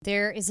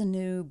There is a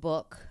new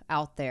book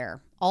out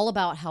there all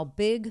about how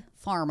big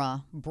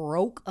pharma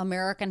broke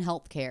American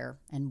healthcare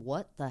and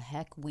what the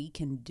heck we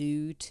can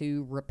do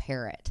to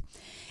repair it.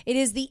 It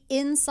is the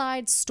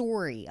inside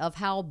story of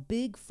how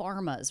big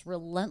pharma's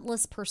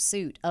relentless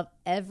pursuit of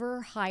ever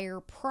higher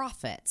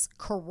profits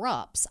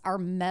corrupts our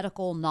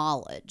medical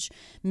knowledge,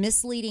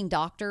 misleading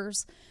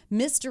doctors,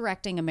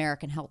 misdirecting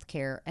American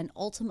healthcare, and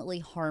ultimately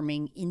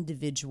harming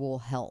individual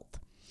health.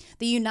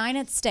 The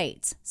United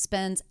States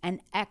spends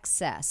an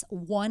excess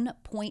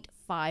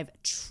 $1.5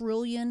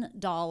 trillion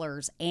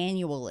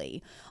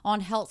annually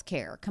on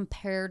healthcare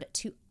compared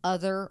to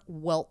other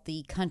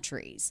wealthy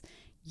countries.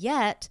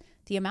 Yet,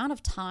 the amount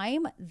of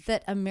time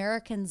that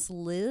Americans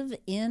live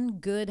in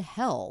good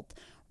health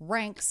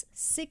ranks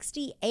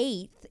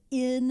 68th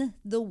in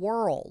the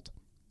world.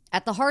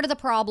 At the heart of the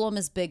problem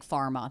is Big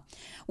Pharma,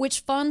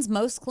 which funds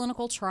most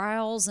clinical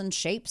trials and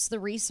shapes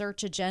the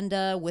research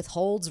agenda,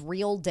 withholds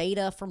real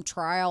data from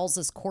trials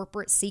as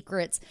corporate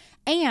secrets,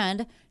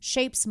 and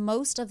shapes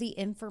most of the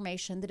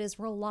information that is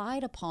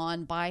relied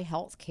upon by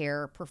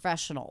healthcare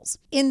professionals.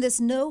 In this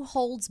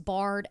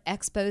no-holds-barred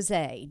expose,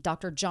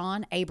 Dr.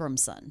 John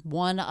Abramson,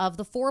 one of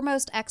the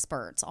foremost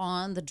experts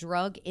on the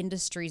drug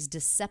industry's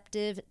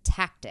deceptive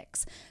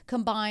tactics,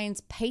 combines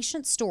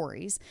patient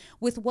stories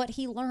with what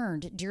he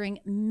learned during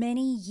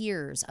many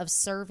years of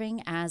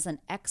serving as an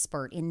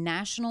expert in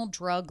national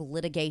drug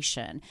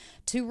litigation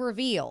to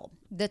reveal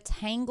the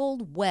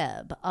tangled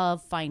web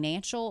of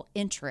financial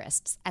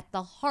interests at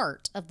the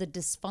heart of the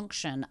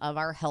dysfunction of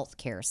our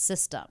healthcare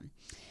system.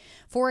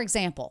 For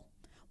example,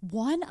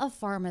 one of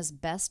pharma's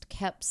best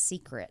kept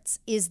secrets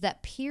is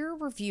that peer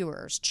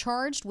reviewers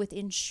charged with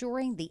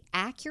ensuring the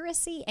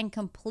accuracy and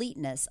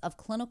completeness of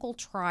clinical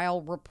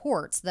trial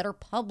reports that are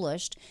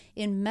published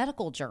in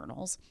medical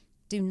journals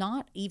do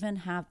not even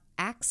have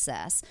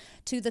access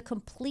to the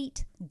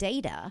complete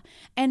data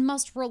and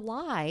must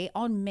rely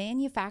on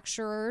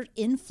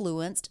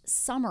manufacturer-influenced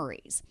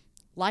summaries.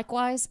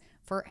 Likewise,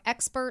 for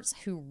experts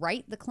who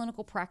write the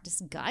clinical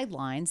practice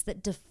guidelines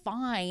that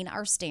define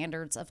our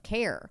standards of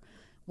care,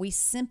 we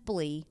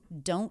simply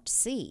don't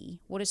see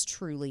what is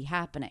truly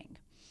happening.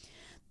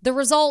 The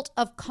result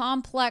of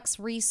complex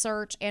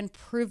research and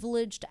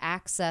privileged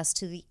access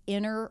to the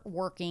inner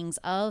workings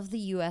of the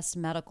U.S.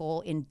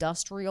 medical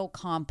industrial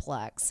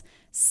complex,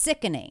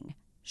 sickening,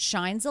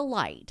 shines a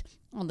light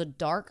on the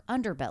dark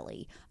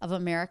underbelly of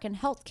American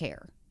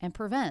healthcare and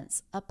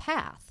prevents a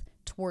path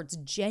towards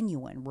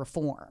genuine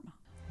reform.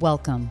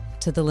 Welcome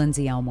to The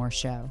Lindsay Elmore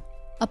Show,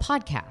 a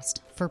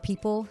podcast for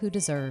people who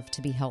deserve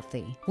to be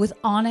healthy, with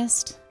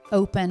honest,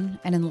 open,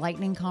 and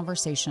enlightening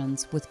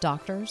conversations with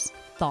doctors,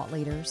 thought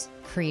leaders,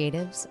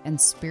 creatives, and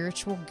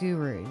spiritual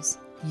gurus.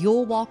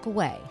 You'll walk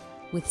away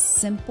with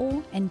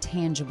simple and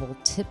tangible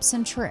tips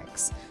and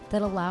tricks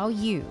that allow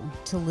you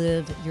to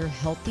live your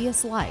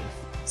healthiest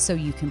life so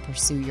you can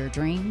pursue your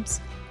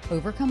dreams,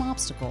 overcome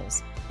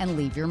obstacles, and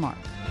leave your mark.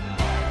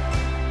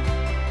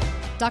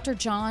 Dr.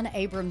 John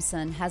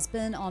Abramson has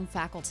been on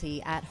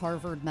faculty at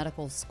Harvard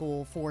Medical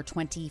School for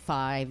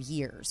 25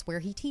 years,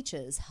 where he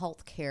teaches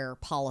healthcare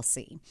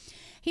policy.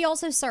 He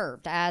also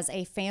served as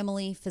a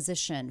family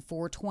physician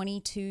for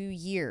 22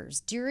 years,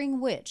 during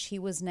which he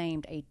was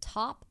named a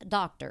top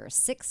doctor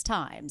 6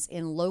 times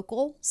in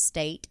local,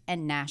 state,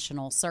 and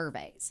national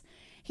surveys.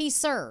 He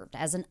served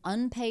as an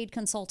unpaid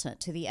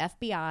consultant to the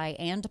FBI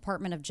and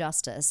Department of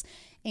Justice,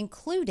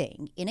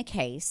 including in a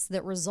case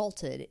that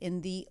resulted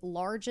in the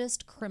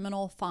largest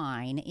criminal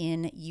fine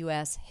in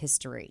U.S.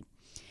 history.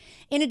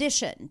 In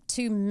addition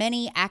to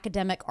many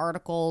academic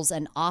articles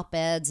and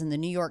op-eds in the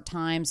New York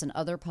Times and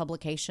other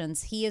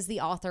publications, he is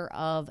the author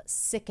of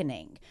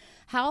Sickening: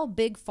 How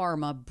Big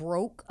Pharma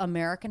Broke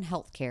American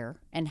Healthcare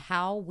and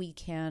How We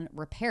Can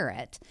Repair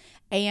It,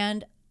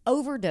 and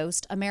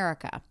Overdosed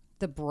America: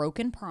 The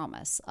Broken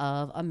Promise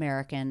of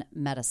American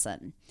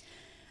Medicine.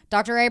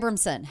 Dr.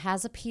 Abramson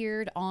has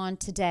appeared on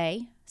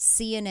Today,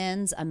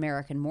 CNN's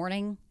American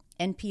Morning,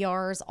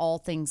 NPR's All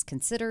Things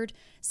Considered,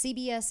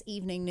 CBS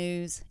Evening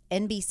News,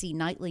 NBC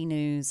Nightly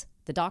News,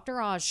 The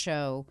Dr. Oz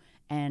Show,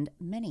 and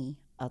many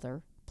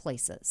other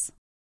places.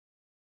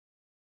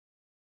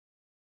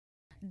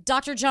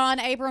 Dr. John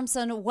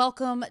Abramson,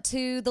 welcome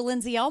to the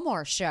Lindsay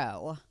Elmore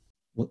Show.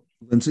 Well,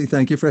 Lindsay,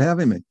 thank you for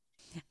having me.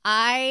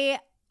 I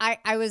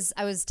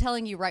was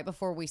telling you right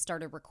before we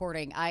started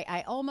recording,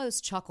 I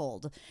almost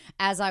chuckled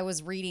as I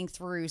was reading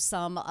through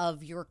some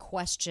of your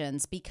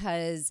questions,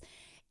 because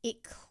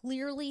it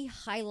clearly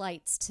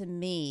highlights to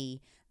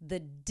me the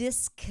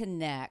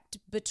disconnect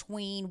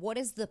between what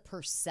is the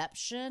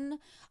perception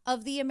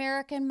of the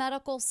American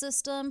medical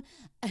system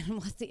and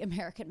what the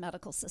American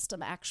medical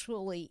system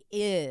actually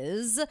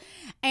is.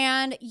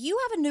 And you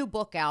have a new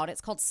book out. It's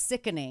called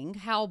Sickening: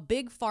 How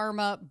Big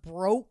Pharma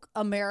Broke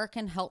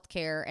American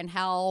Healthcare and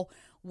How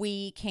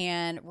We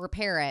Can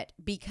Repair It,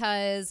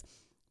 because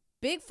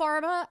Big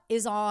Pharma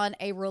is on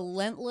a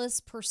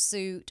relentless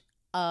pursuit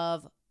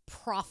of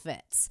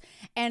profits,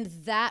 and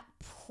that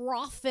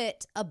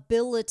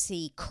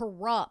profitability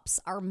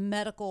corrupts our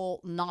medical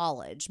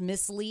knowledge,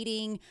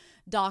 misleading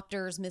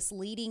doctors,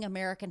 misleading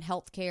American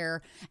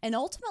healthcare, and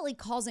ultimately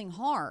causing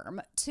harm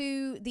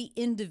to the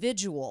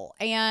individual.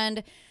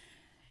 And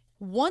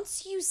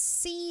once you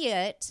see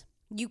it,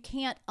 you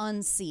can't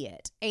unsee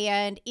it.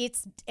 And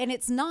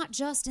it's not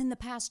just in the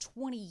past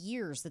 20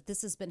 years that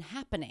this has been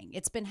happening.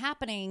 It's been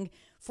happening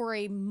for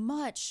a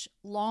much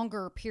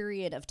longer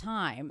period of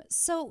time.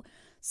 So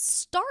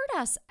start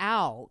us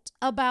out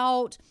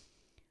about,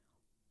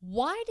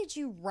 why did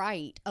you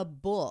write a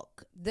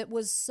book that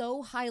was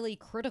so highly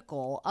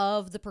critical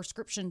of the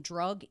prescription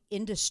drug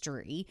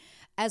industry,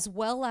 as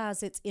well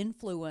as its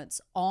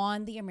influence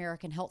on the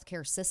American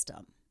healthcare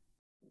system?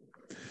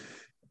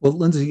 Well,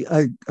 Lindsay,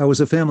 I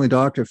was a family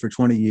doctor for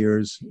 20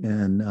 years,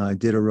 and I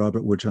did a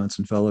Robert Wood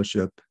Johnson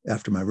Fellowship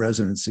after my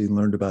residency,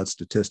 learned about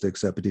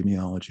statistics,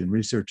 epidemiology, and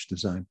research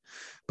design.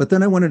 But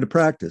then I went into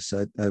practice.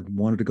 I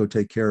wanted to go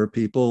take care of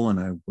people, and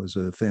I was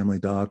a family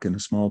doc in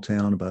a small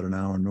town about an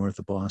hour north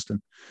of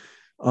Boston.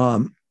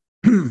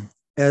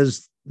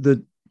 As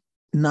the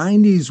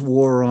 90s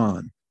wore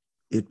on,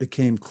 it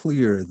became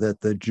clear that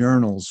the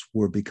journals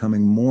were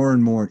becoming more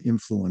and more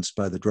influenced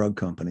by the drug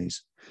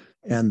companies.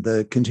 And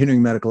the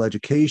continuing medical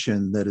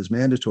education that is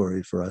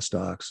mandatory for us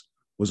docs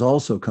was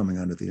also coming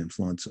under the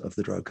influence of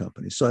the drug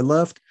companies. So I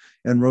left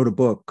and wrote a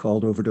book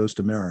called Overdosed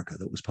America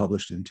that was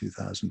published in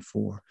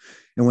 2004.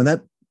 And when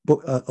that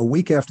book, a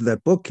week after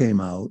that book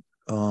came out,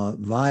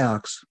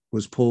 Vioxx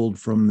was pulled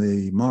from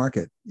the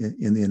market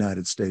in the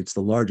United States,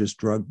 the largest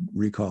drug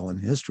recall in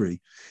history.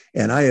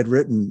 And I had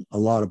written a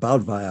lot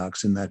about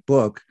Vioxx in that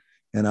book,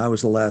 and I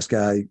was the last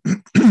guy,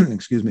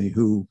 excuse me,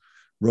 who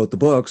wrote the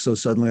book. So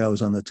suddenly I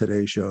was on the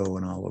Today Show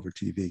and all over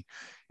TV.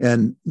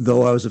 And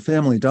though I was a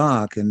family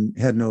doc and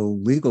had no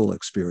legal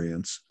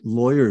experience,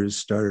 lawyers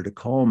started to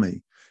call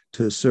me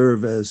to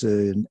serve as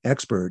an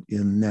expert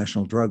in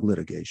national drug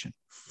litigation.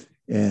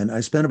 And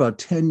I spent about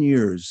 10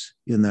 years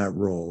in that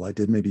role. I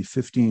did maybe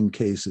 15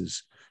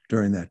 cases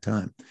during that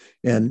time.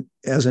 And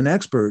as an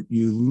expert,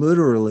 you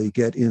literally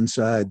get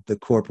inside the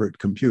corporate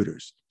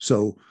computers.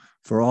 So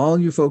for all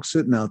you folks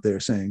sitting out there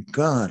saying,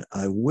 God,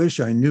 I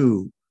wish I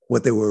knew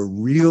what they were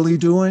really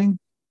doing,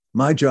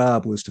 my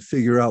job was to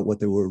figure out what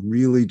they were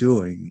really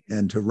doing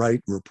and to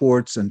write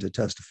reports and to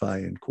testify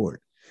in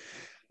court.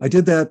 I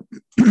did that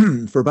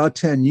for about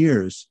 10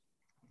 years,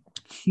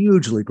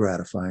 hugely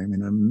gratifying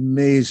and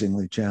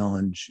amazingly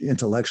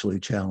intellectually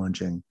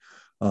challenging,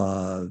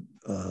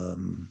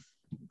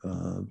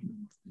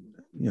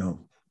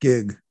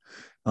 gig.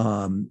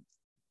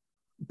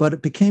 But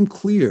it became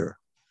clear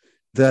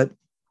that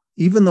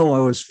even though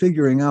I was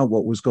figuring out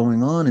what was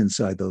going on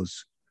inside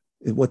those,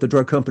 what the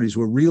drug companies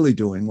were really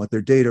doing, what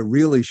their data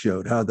really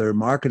showed, how their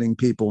marketing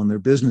people and their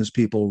business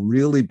people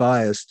really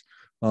biased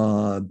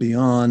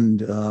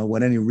beyond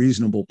what any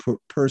reasonable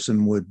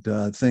person would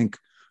think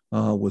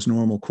was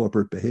normal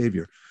corporate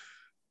behavior.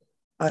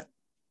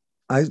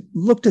 I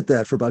looked at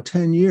that for about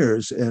 10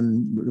 years,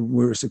 and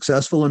we were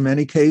successful in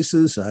many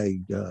cases. I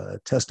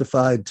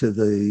testified to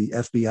the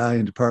FBI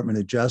and Department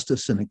of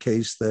Justice in a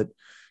case that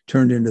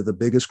turned into the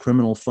biggest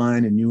criminal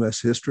fine in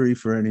U.S. history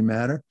for any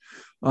matter.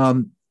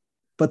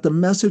 But the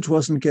message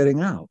wasn't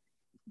getting out.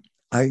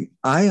 I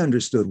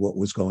understood what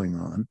was going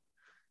on,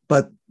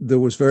 but there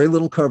was very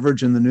little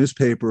coverage in the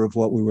newspaper of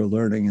what we were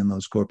learning in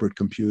those corporate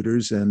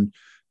computers. And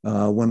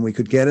when we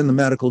could get in the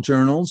medical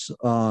journals,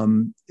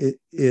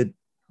 it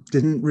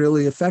didn't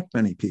really affect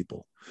many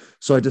people.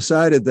 So I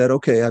decided that,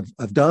 okay,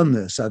 I've done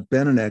this. I've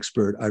been an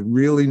expert. I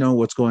really know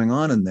what's going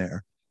on in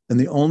there. And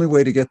the only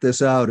way to get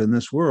this out in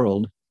this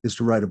world is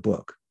to write a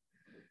book.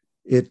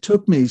 It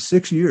took me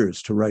 6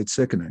 years to write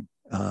Sickening.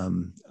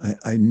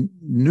 I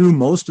knew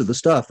most of the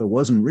stuff. It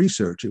wasn't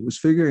research. It was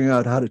figuring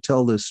out how to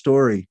tell this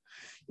story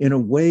in a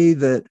way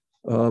that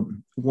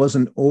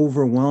wasn't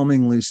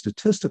overwhelmingly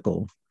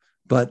statistical,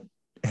 but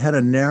had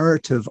a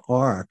narrative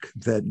arc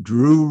that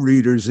drew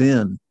readers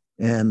in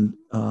and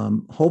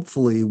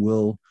hopefully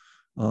will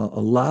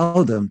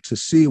allow them to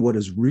see what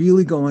is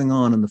really going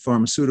on in the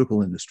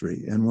pharmaceutical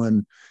industry. And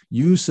when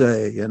you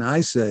say, and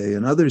I say,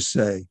 and others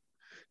say,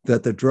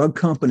 that the drug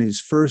company's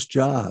first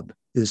job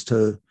is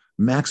to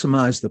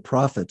maximize the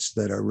profits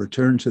that are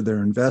returned to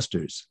their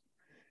investors,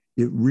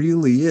 it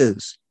really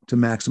is to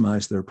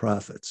maximize their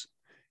profits.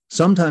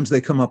 Sometimes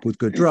they come up with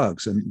good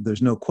drugs, and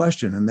there's no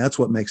question. And that's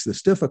what makes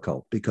this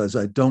difficult, because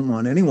I don't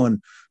want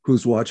anyone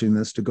who's watching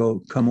this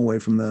to come away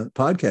from the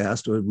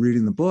podcast or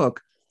reading the book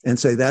and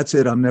say, that's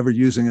it, I'm never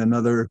using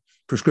another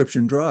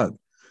prescription drug.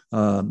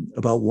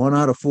 About 1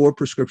 out of 4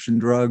 prescription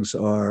drugs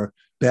are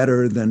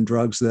better than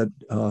drugs that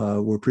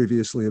were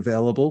previously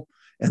available.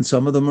 And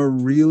some of them are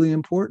really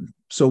important.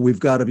 So we've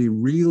got to be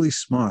really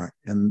smart.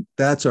 And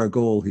that's our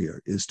goal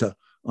here, is to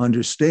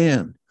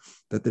understand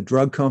that the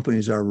drug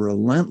companies are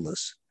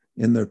relentless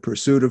in their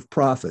pursuit of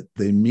profit.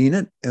 They mean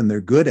it and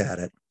they're good at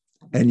it.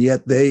 And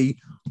yet they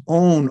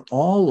own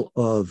all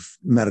of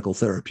medical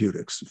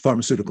therapeutics,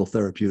 pharmaceutical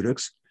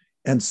therapeutics,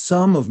 and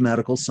some of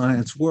medical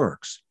science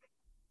works.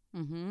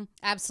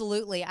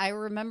 Absolutely. I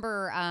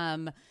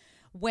remember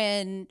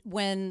when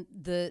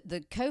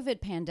the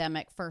COVID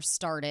pandemic first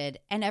started,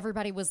 and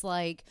everybody was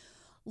like,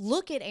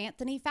 look at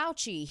Anthony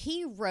Fauci.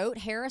 He wrote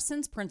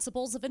Harrison's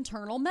Principles of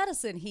Internal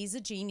Medicine. He's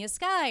a genius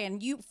guy.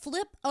 And you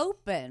flip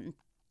open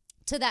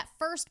to that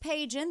first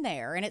page in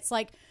there, and it's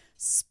like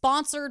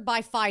sponsored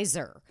by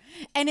Pfizer.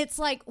 And it's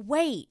like,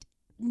 wait,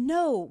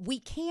 no, we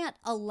can't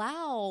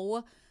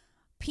allow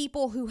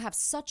people who have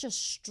such a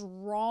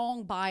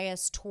strong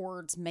bias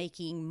towards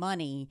making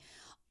money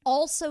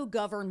also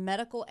govern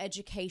medical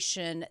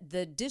education,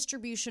 the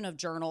distribution of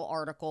journal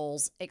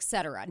articles,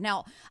 etc.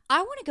 Now,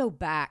 I want to go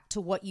back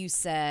to what you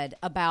said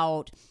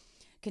about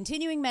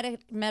continuing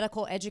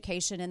medical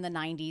education in the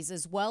 90s,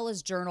 as well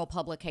as journal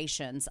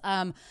publications.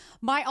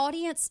 My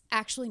audience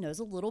actually knows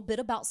a little bit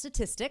about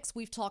statistics.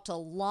 We've talked a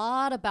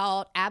lot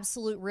about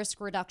absolute risk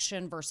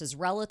reduction versus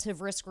relative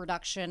risk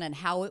reduction and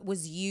how it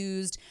was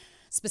used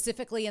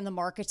specifically in the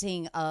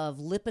marketing of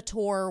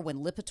Lipitor when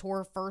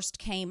Lipitor first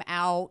came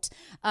out.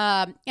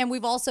 And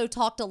we've also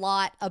talked a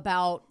lot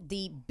about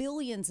the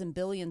billions and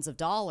billions of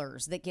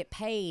dollars that get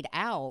paid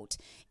out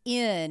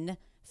in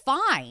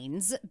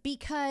fines,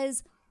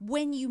 because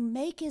when you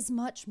make as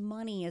much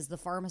money as the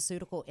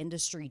pharmaceutical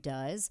industry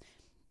does,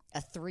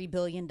 a $3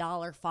 billion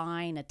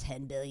fine, a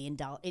 $10 billion,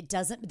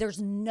 there's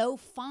no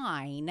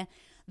fine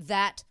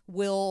that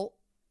will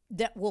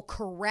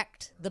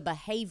correct the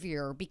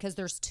behavior because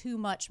there's too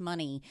much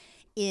money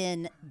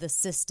in the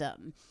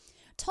system.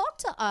 Talk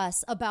to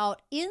us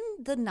about in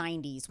the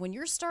 90s when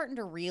you're starting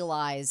to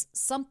realize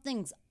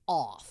something's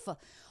off.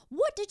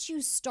 What did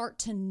you start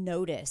to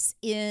notice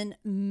in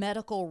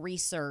medical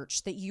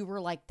research that you were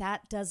like,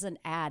 that doesn't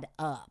add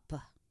up?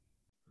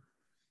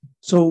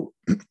 So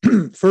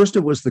first,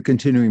 it was the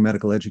continuing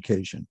medical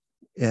education.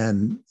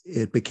 And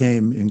it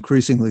became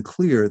increasingly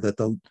clear that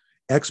the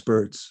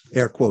experts,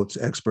 air quotes,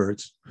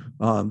 experts,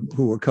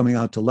 who were coming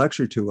out to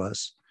lecture to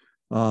us,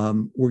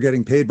 were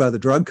getting paid by the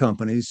drug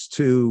companies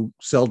to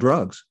sell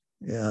drugs.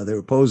 Yeah, they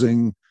were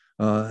posing,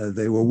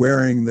 they were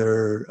wearing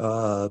their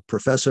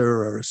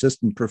professor or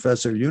assistant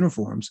professor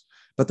uniforms,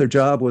 but their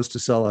job was to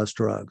sell us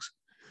drugs.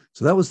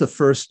 So that was the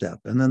first step.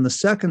 And then the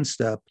second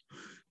step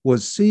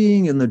was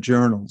seeing in the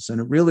journals,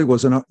 and it really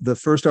was the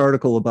first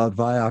article about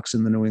Vioxx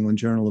in the New England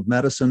Journal of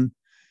Medicine,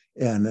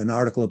 and an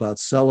article about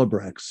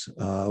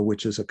Celebrex,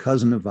 which is a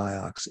cousin of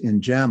Vioxx,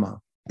 in JAMA,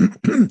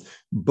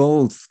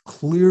 both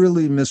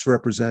clearly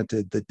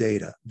misrepresented the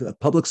data. The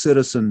Public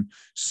Citizen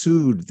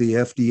sued the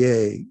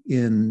FDA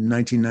in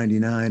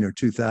 1999 or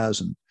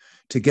 2000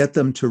 to get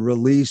them to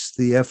release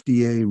the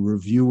FDA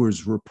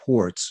reviewers'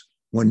 reports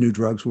when new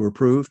drugs were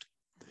approved.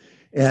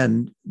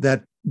 And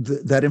that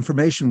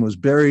information was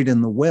buried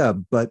in the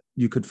web, but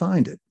you could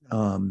find it.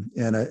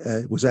 And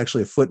it was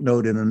actually a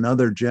footnote in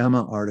another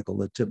JAMA article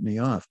that tipped me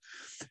off.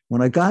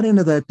 When I got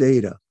into that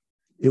data,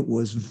 it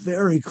was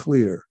very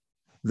clear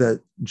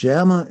that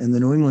JAMA and the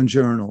New England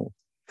Journal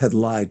had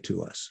lied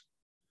to us.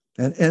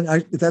 And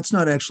that's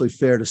not actually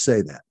fair to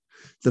say that.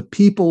 The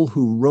people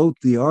who wrote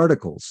the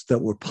articles that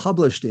were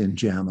published in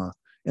JAMA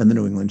and the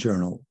New England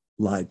Journal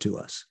lied to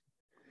us.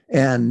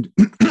 And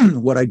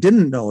what I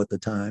didn't know at the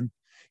time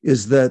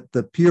is that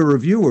the peer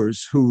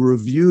reviewers who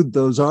reviewed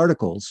those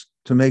articles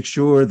to make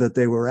sure that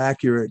they were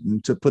accurate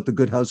and to put the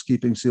good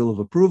housekeeping seal of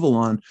approval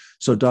on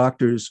so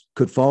doctors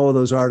could follow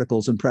those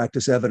articles and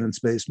practice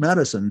evidence-based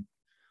medicine,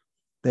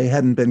 they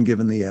hadn't been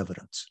given the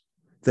evidence.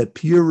 That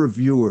peer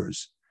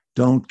reviewers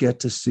don't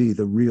get to see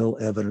the real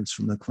evidence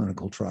from the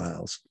clinical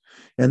trials.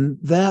 And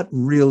that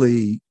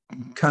really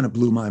kind of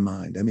blew my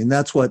mind. I mean,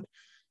 that's what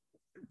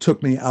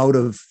took me out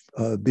of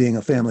being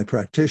a family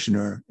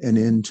practitioner and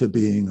into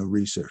being a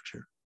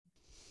researcher.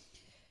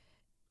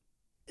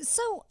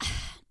 So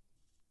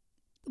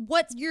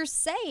what you're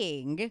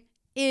saying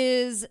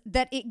is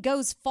that it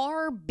goes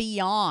far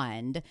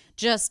beyond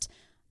just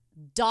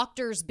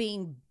doctors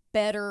being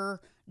better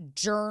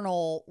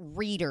journal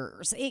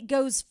readers. It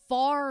goes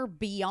far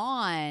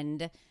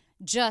beyond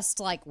just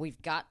like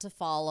we've got to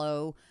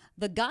follow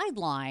the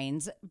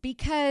guidelines,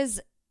 because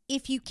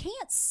if you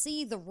can't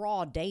see the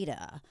raw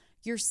data,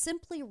 you're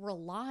simply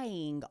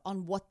relying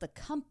on what the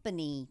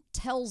company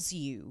tells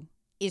you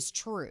is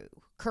true,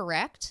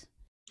 correct?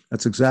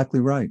 That's exactly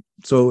right.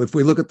 So if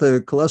we look at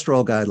the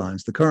cholesterol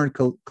guidelines, the current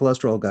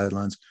cholesterol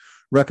guidelines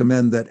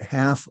recommend that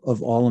half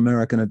of all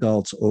American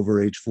adults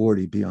over age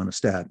 40 be on a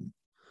statin.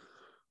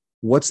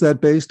 What's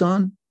that based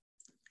on?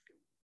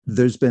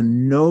 There's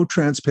been no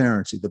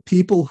transparency. The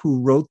people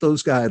who wrote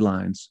those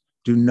guidelines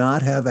do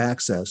not have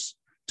access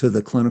to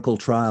the clinical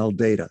trial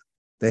data.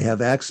 They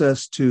have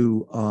access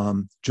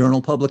to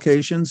journal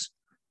publications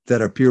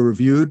that are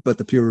peer-reviewed, but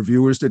the peer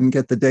reviewers didn't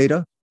get the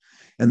data.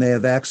 And they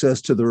have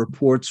access to the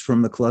reports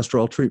from the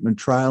cholesterol treatment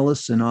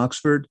trialists in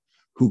Oxford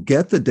who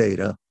get the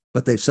data,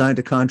 but they've signed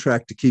a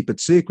contract to keep it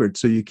secret,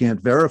 so you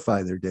can't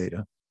verify their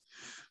data.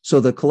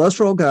 So the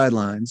cholesterol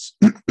guidelines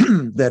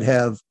that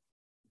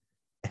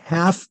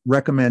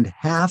recommend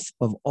half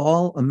of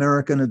all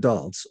American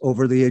adults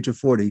over the age of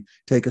 40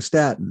 take a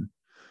statin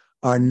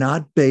are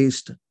not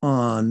based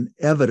on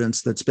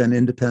evidence that's been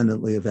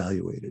independently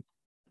evaluated.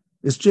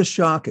 It's just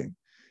shocking.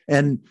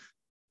 And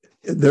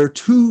there are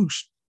two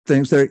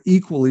things that are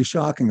equally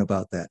shocking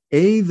about that.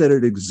 A, that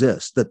it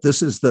exists, that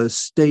this is the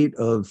state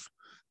of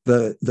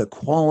the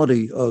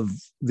quality of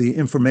the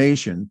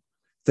information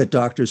that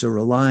doctors are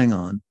relying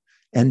on.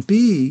 And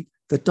B,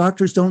 that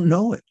doctors don't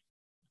know it.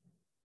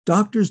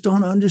 Doctors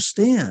don't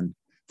understand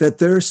that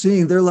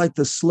they're like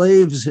the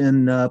slaves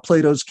in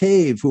Plato's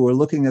cave who are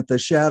looking at the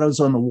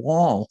shadows on the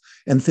wall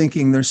and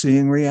thinking they're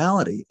seeing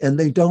reality. And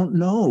they don't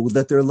know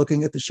that they're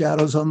looking at the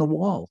shadows on the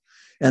wall,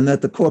 and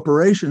that the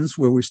corporations,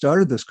 where we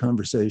started this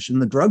conversation,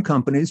 the drug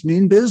companies,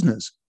 mean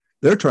business.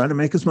 They're trying to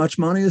make as much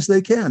money as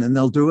they can, and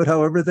they'll do it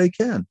however they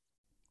can.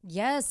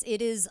 Yes,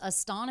 it is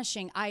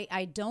astonishing.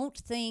 I don't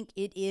think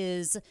it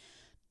is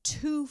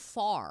too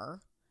far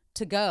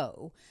to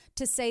go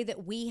to say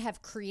that we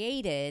have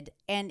created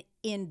an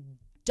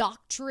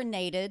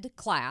indoctrinated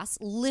class,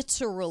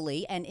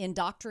 literally an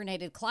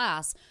indoctrinated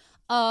class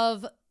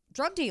of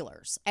drug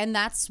dealers. And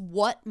that's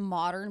what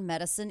modern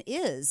medicine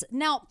is.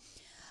 Now,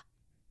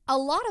 a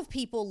lot of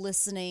people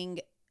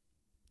listening,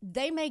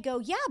 they may go,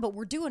 yeah, but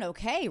we're doing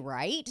okay,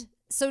 right?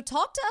 So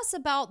talk to us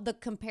about the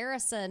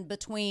comparison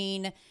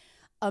between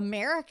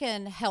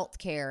American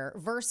healthcare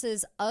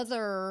versus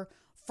other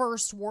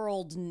first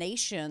world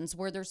nations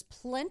where there's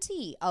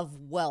plenty of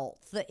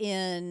wealth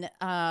in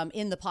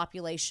the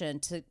population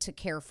to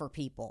care for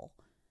people.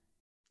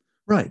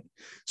 Right.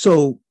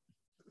 So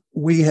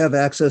we have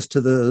access to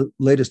the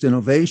latest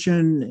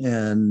innovation,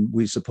 and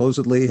we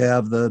supposedly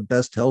have the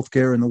best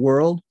healthcare in the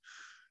world.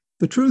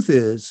 The truth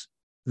is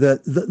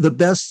that the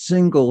best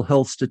single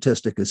health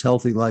statistic is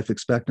healthy life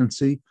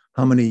expectancy,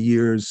 how many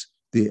years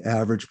the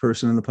average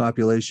person in the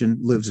population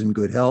lives in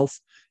good health.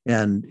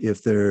 And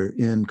if they're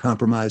in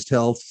compromised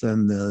health,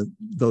 then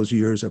those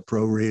years are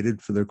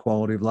prorated for their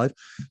quality of life.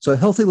 So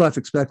healthy life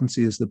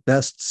expectancy is the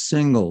best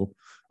single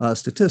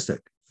statistic.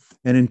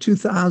 And in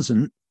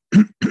 2000,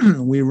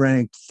 we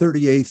ranked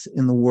 38th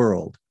in the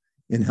world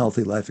in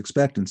healthy life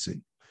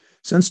expectancy.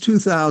 Since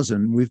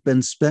 2000, we've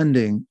been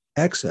spending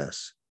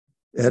excess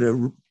at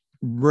a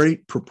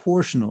rate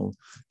proportional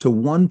to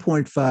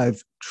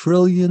 $1.5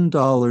 trillion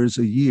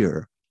a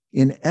year,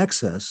 in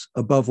excess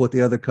above what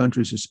the other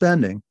countries are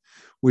spending.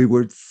 We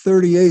were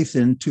 38th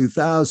in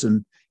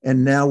 2000,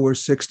 and now we're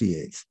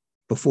 68th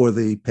before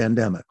the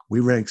pandemic.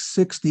 We ranked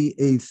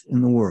 68th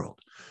in the world.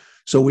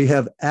 So we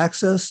have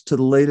access to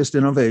the latest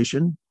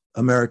innovation.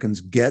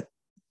 Americans get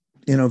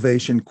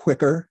innovation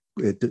quicker.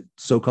 It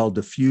so-called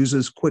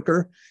diffuses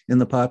quicker in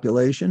the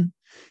population.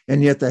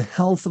 And yet the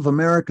health of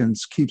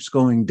Americans keeps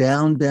going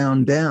down,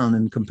 down, down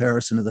in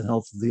comparison to the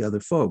health of the other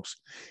folks.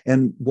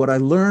 And what I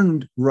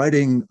learned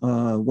when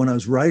I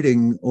was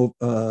writing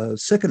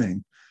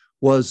Sickening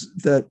was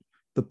that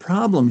the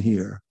problem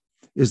here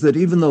is that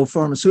even though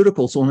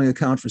pharmaceuticals only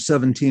account for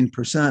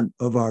 17%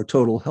 of our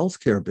total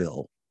healthcare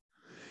bill,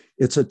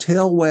 it's a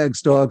tail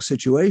wags dog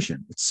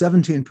situation. It's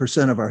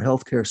 17% of our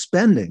healthcare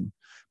spending,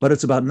 but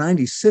it's about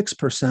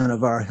 96%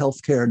 of our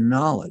healthcare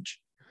knowledge.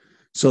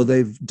 So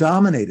they've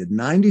dominated.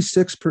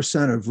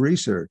 96% of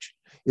research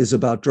is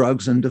about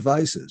drugs and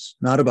devices,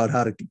 not about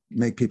how to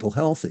make people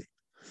healthy.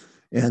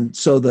 And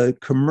so the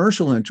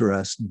commercial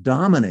interests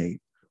dominate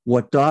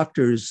what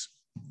doctors,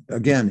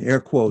 again, air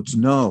quotes,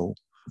 know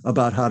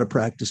about how to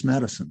practice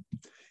medicine.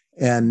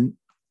 And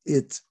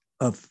it's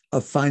a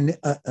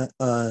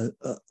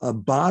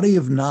body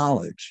of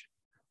knowledge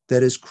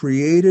that is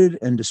created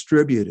and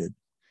distributed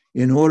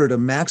in order to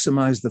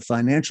maximize the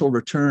financial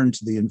return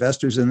to the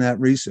investors in that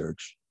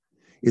research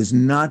is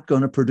not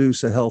going to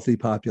produce a healthy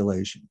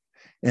population.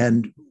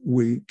 And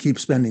we keep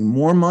spending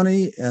more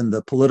money, and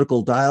the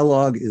political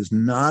dialogue is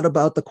not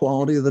about the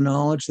quality of the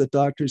knowledge that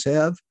doctors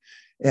have.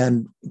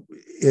 And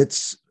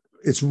it's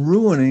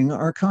ruining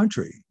our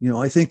country. You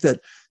know, I think that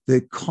the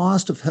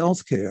cost of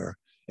healthcare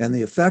and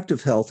the effect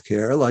of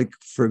healthcare, like,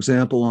 for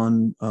example,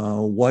 on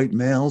white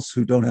males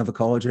who don't have a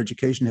college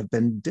education, have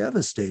been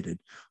devastated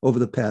over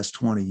the past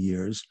 20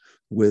 years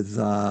with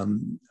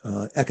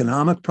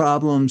economic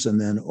problems and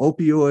then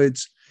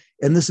opioids.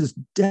 And this is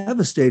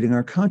devastating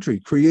our country,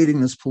 creating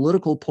this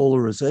political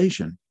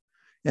polarization.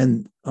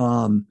 And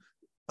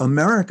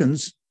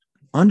Americans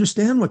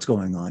understand what's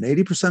going on.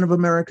 80% of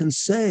Americans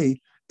say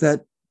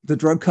that the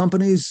drug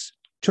companies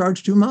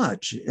charge too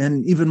much.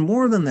 And even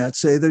more than that,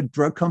 say that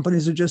drug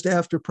companies are just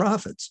after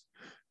profits.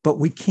 But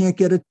we can't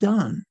get it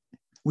done.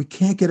 We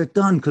can't get it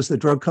done because the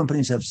drug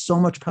companies have so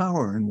much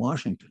power in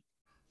Washington.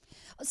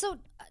 So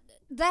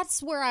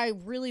that's where I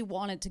really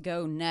wanted to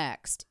go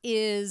next.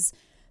 Is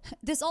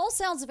this all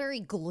sounds very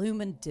gloom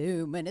and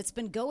doom, and it's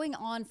been going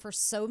on for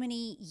so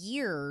many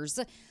years.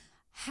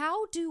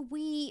 How do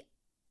we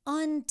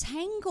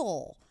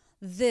untangle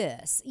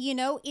this? You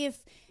know,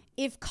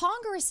 if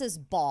Congress is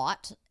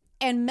bought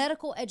and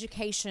medical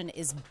education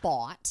is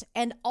bought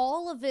and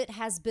all of it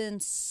has been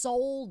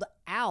sold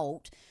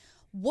out,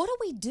 what do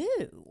we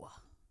do?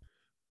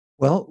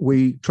 Well,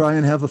 we try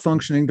and have a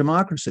functioning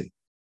democracy.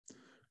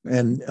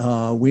 And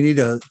we need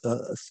a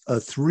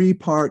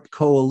three-part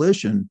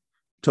coalition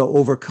to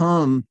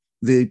overcome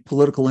the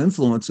political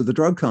influence of the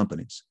drug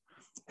companies.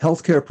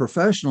 Healthcare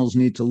professionals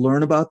need to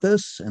learn about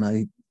this,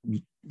 and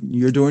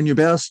you're doing your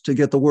best to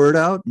get the word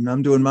out, and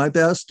I'm doing my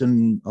best,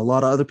 and a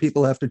lot of other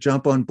people have to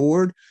jump on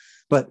board.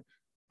 But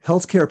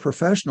healthcare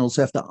professionals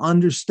have to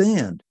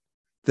understand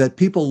that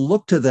people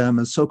look to them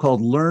as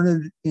so-called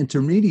learned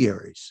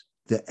intermediaries,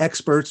 the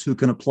experts who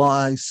can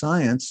apply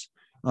science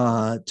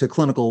to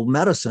clinical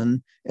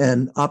medicine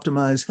and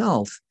optimize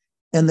health,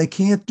 and they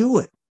can't do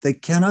it. They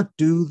cannot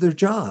do their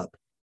job.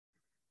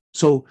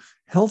 So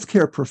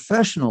healthcare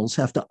professionals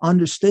have to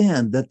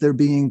understand that they're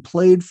being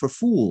played for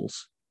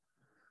fools,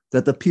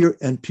 that the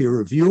peer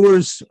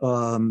reviewers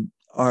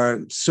are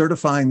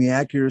certifying the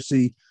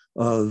accuracy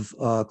of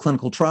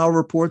clinical trial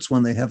reports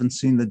when they haven't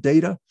seen the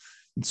data,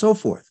 and so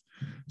forth.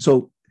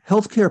 So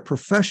healthcare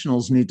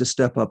professionals need to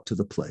step up to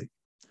the plate.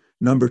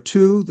 Number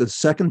two, the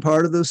second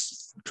part of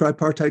this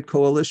tripartite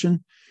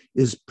coalition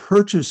is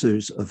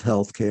purchasers of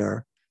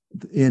healthcare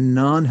in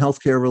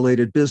non-healthcare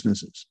related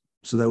businesses.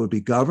 So that would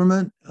be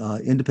government,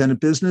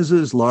 independent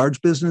businesses,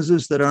 large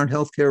businesses that aren't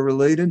healthcare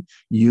related,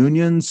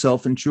 unions,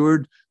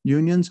 self-insured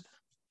unions.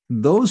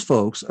 Those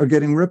folks are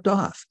getting ripped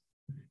off.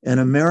 And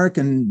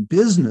American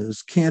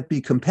business can't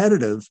be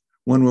competitive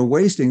when we're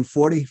wasting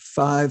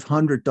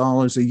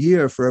 $4,500 a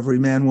year for every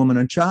man, woman,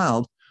 and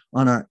child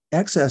on our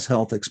excess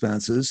health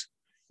expenses,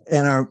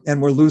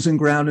 and we're losing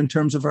ground in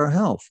terms of our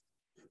health.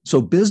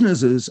 So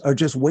businesses are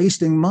just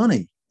wasting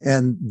money,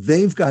 and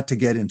they've got to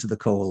get into the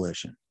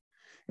coalition.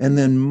 And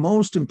then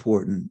most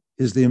important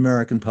is the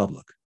American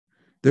public.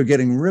 They're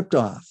getting ripped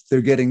off.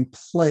 They're getting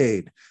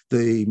played.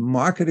 The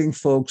marketing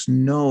folks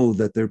know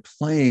that they're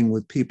playing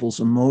with people's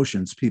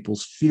emotions,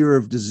 people's fear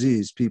of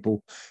disease,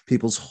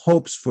 people's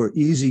hopes for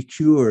easy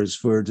cures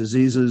for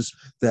diseases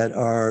that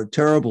are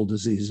terrible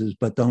diseases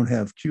but don't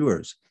have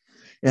cures.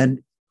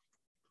 And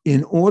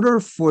in order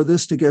for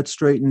this to get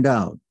straightened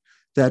out,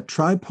 that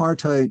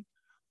tripartite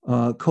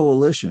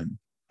coalition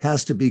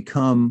has to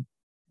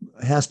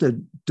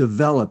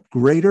develop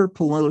greater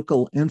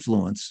political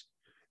influence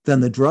than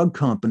the drug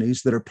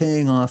companies that are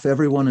paying off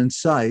everyone in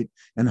sight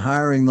and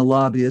hiring the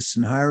lobbyists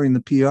and hiring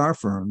the PR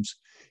firms.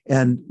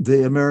 And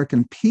the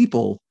American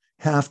people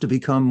have to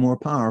become more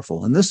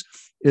powerful. And this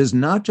is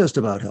not just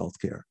about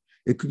healthcare.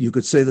 You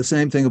could say the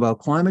same thing about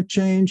climate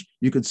change.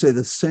 You could say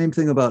the same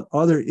thing about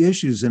other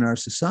issues in our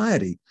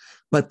society.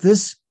 But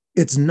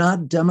it's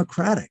not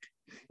democratic.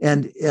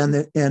 And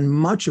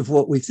much of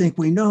what we think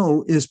we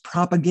know is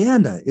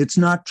propaganda. It's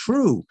not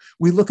true.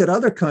 We look at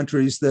other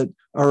countries that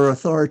are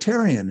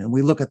authoritarian, and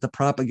we look at the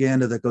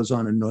propaganda that goes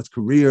on in North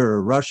Korea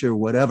or Russia or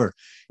whatever,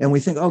 and we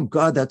think, oh,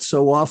 God, that's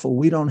so awful.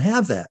 We don't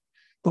have that.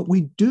 But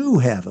we do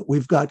have it.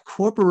 We've got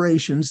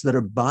corporations that are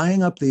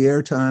buying up the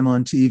airtime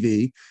on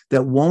TV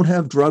that won't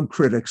have drug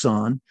critics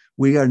on.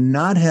 We are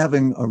not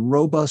having a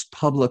robust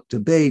public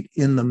debate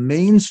in the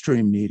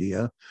mainstream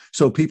media.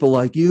 So people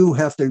like you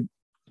have to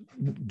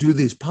do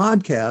these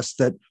podcasts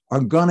that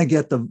are going to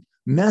get the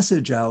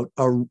message out,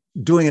 are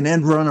doing an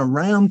end run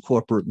around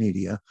corporate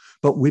media.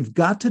 But we've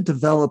got to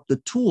develop the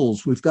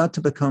tools. We've got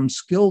to become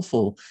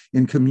skillful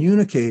in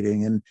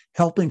communicating and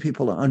helping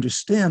people to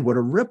understand what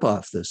a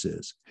ripoff this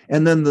is.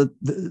 And then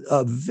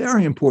a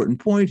very important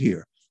point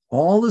here,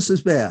 all this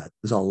is bad.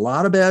 There's a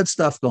lot of bad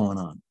stuff going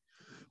on,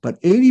 but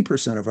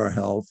 80% of our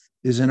health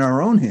is in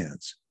our own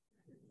hands.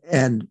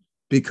 And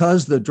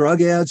because the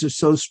drug ads are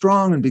so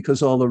strong and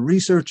because all the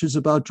research is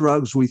about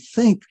drugs, we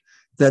think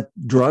that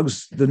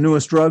drugs, the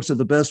newest drugs, are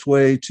the best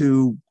way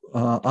to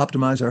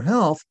optimize our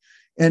health.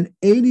 And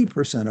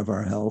 80% of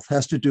our health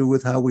has to do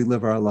with how we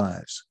live our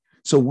lives.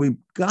 So we've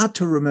got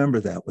to remember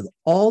that with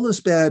all this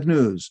bad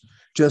news,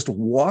 just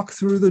walk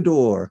through the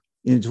door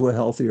into a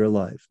healthier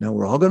life. Now,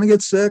 we're all going to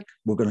get sick.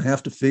 We're going to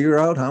have to figure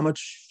out how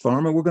much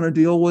pharma we're going to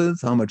deal with,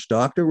 how much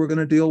doctor we're going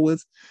to deal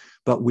with.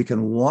 But we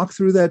can walk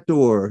through that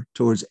door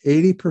towards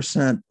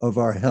 80% of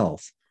our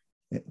health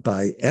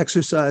by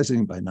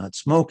exercising, by not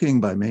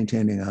smoking, by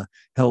maintaining a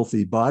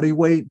healthy body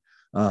weight,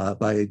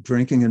 by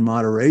drinking in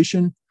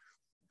moderation.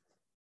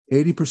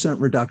 80%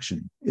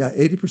 reduction. Yeah,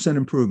 80%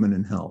 improvement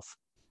in health.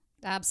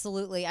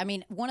 Absolutely. I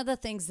mean, one of the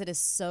things that is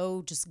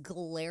so just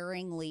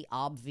glaringly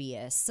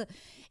obvious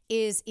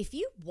is if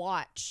you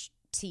watch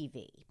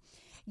TV,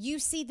 you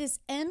see this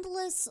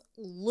endless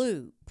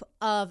loop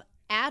of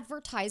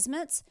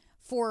advertisements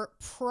for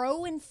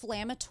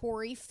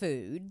pro-inflammatory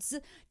foods,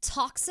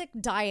 toxic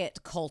diet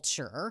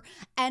culture,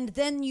 and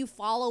then you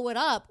follow it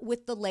up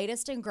with the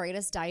latest and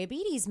greatest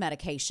diabetes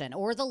medication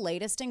or the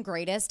latest and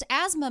greatest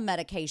asthma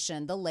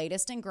medication, the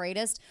latest and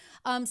greatest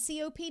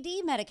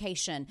COPD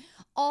medication.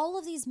 All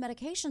of these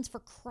medications for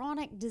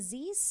chronic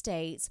disease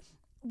states,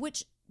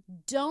 which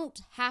don't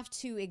have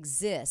to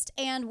exist.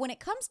 And when it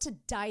comes to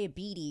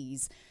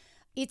diabetes,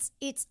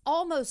 it's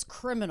almost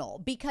criminal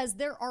because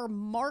there are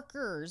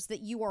markers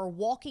that you are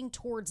walking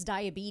towards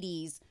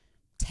diabetes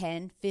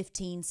 10,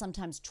 15,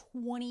 sometimes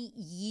 20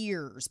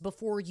 years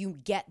before you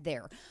get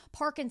there.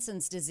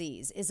 Parkinson's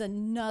disease is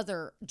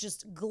another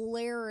just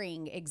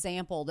glaring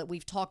example that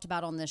we've talked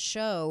about on this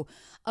show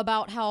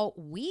about how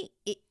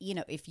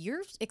if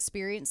you're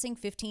experiencing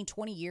 15,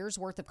 20 years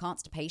worth of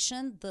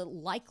constipation, the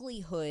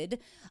likelihood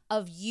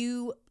of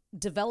you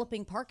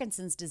developing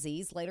Parkinson's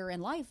disease later in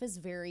life is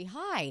very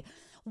high.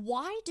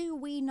 Why do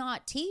we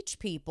not teach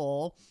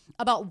people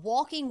about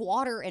walking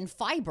water and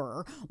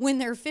fiber when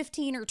they're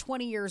 15 or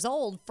 20 years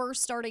old,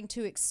 first starting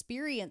to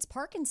experience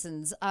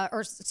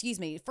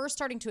first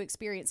starting to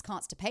experience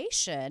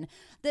constipation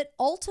that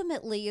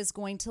ultimately is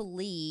going to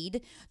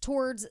lead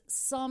towards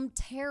some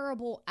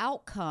terrible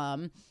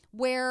outcome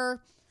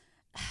where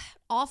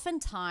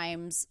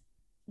oftentimes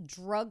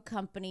drug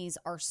companies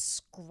are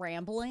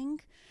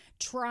scrambling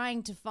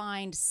trying to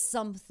find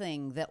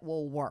something that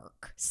will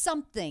work.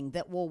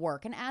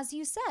 And as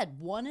you said,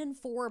 1 in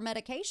 4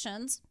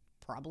 medications,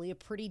 probably a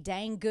pretty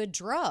dang good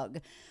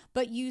drug.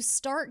 But you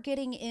start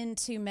getting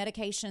into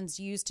medications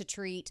used to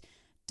treat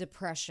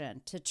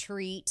depression, to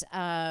treat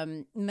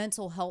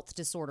mental health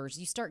disorders.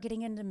 You start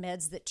getting into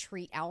meds that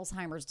treat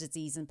Alzheimer's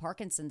disease and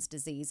Parkinson's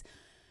disease.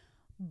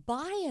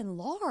 By and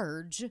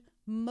large,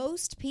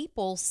 most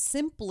people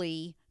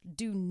simply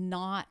do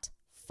not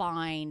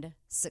find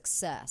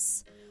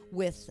success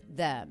with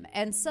them.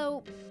 And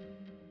so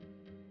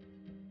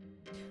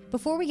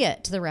before we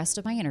get to the rest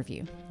of my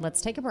interview, let's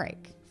take a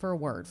break for a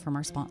word from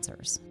our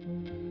sponsors.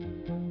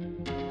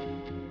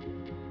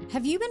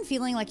 Have you been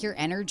feeling like your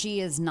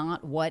energy is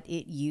not what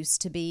it used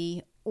to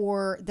be,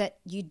 or that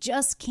you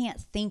just can't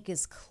think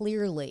as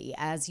clearly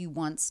as you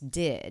once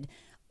did?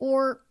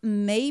 Or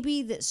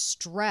maybe that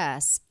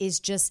stress is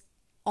just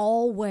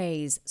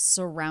always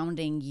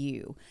surrounding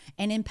you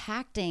and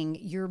impacting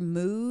your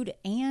mood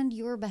and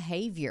your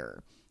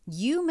behavior?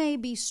 You may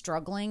be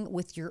struggling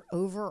with your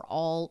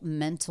overall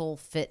mental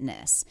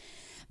fitness.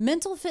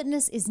 Mental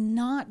fitness is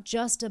not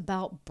just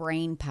about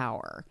brain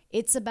power.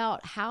 It's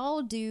about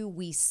how do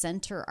we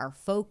center our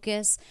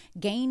focus,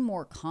 gain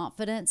more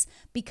confidence,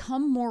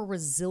 become more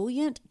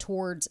resilient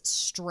towards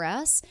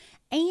stress,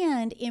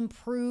 and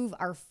improve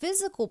our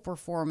physical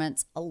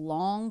performance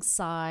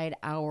alongside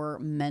our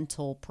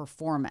mental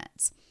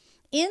performance.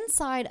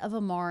 Inside of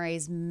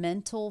Amare's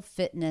mental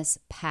fitness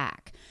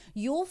pack,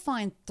 you'll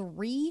find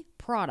 3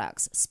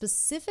 products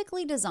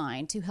specifically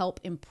designed to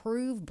help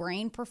improve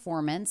brain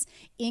performance,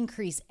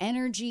 increase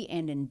energy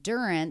and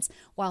endurance,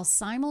 while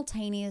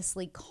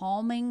simultaneously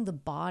calming the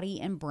body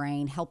and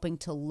brain, helping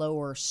to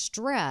lower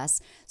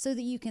stress so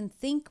that you can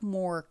think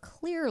more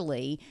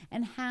clearly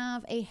and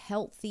have a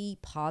healthy,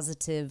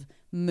 positive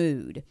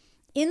mood.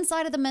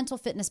 Inside of the Mental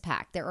Fitness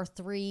Pack, there are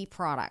 3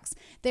 products.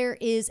 There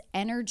is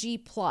Energy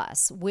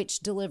Plus,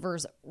 which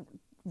delivers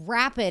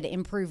rapid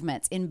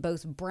improvements in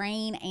both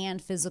brain and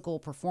physical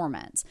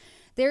performance.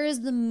 There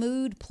is the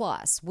Mood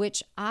Plus,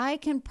 which I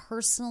can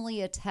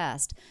personally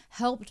attest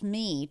helped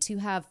me to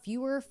have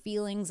fewer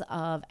feelings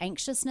of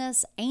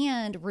anxiousness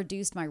and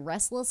reduced my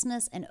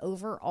restlessness and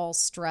overall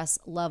stress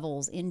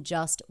levels in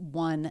just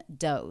 1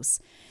 dose.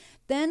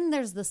 Then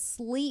there's the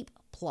Sleep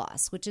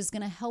Plus, which is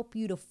going to help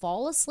you to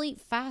fall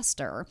asleep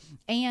faster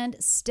and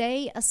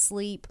stay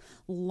asleep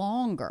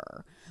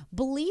longer.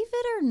 Believe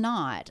it or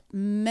not,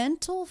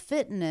 mental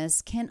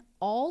fitness can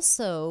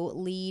also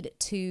lead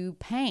to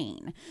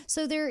pain.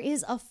 So there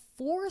is a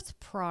 4th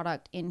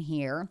product in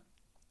here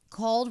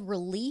called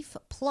Relief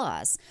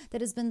Plus that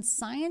has been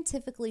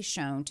scientifically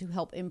shown to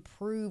help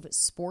improve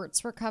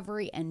sports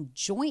recovery and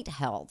joint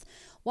health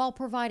while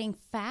providing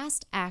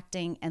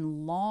fast-acting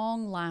and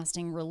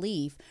long-lasting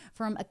relief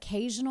from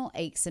occasional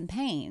aches and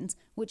pains,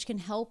 which can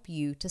help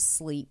you to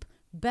sleep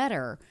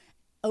better,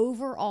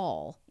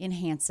 overall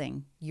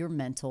enhancing your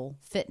mental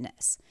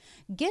fitness.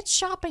 Get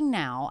shopping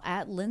now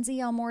at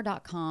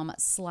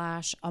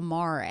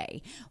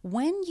lindsayelmore.com/Amare.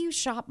 When you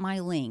shop my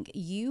link,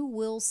 you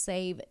will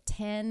save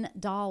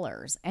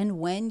 $10. And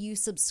when you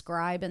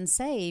subscribe and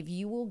save,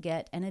 you will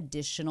get an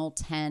additional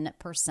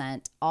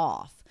 10%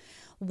 off.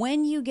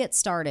 When you get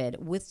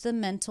started with the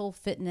Mental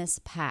Fitness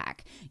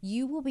Pack,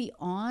 you will be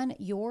on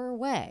your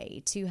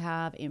way to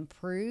have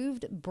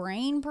improved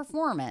brain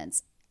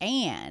performance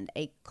and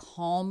a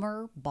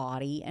calmer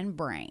body and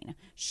brain.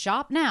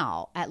 Shop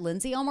now at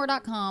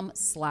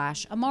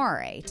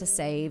lindsayelmore.com/Amare to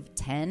save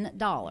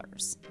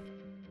 $10.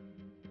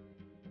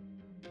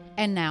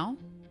 And now,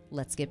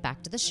 let's get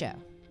back to the show.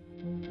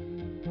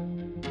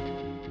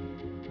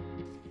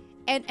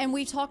 And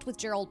we talked with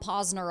Gerald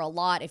Posner a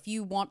lot. If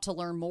you want to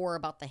learn more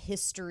about the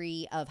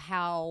history of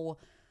how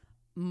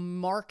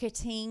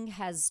marketing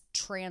has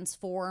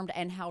transformed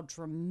and how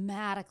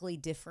dramatically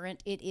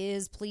different it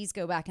is, please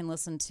go back and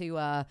listen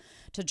to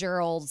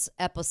Gerald's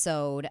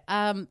episode.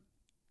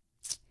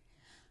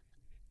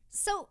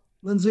 So,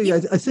 Lindsay, I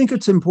think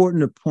it's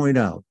important to point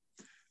out,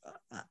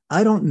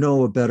 I don't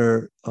know a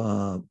better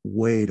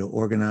way to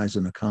organize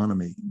an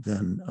economy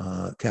than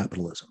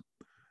capitalism.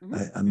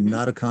 I'm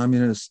not a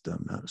communist.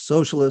 I'm not a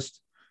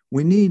socialist.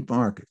 We need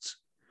markets.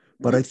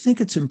 But I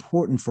think it's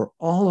important for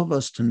all of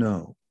us to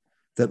know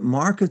that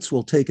markets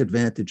will take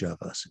advantage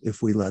of us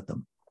if we let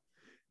them.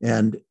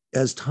 And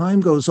as time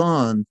goes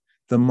on,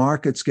 the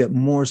markets get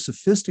more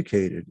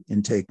sophisticated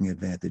in taking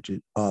advantage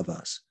of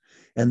us.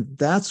 And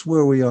that's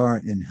where we are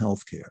in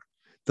healthcare.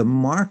 The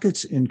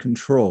market's in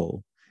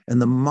control,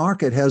 and the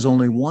market has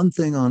only one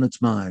thing on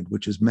its mind,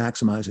 which is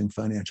maximizing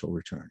financial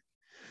return.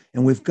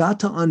 And we've got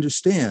to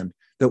understand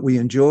that we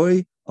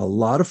enjoy a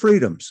lot of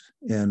freedoms,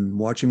 and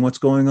watching what's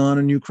going on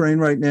in Ukraine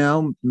right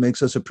now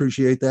makes us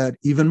appreciate that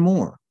even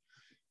more.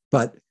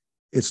 But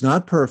it's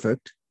not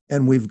perfect,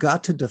 and we've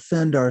got to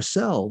defend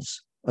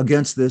ourselves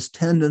against this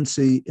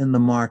tendency in the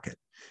market.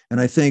 And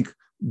I think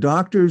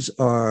doctors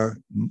are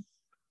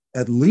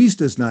at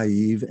least as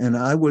naive, and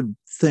I would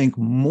think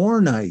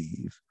more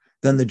naive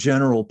than the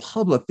general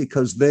public,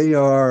 because they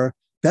are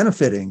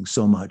benefiting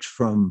so much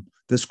from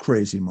this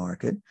crazy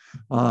market.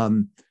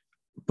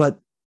 But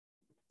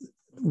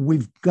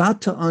we've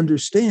got to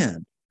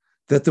understand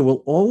that there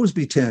will always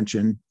be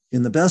tension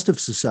in the best of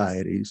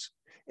societies,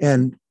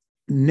 and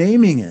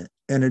naming it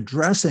and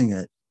addressing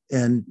it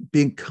and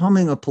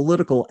becoming a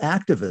political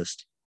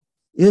activist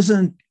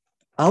isn't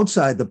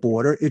outside the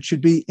border. It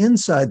should be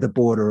inside the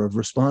border of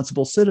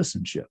responsible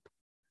citizenship.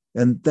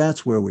 And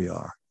that's where we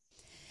are.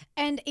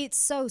 And it's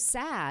so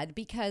sad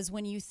because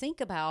when you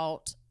think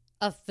about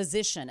a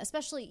physician,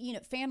 especially,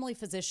 family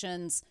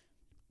physicians,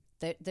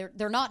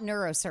 they're not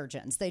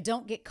neurosurgeons. They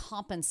don't get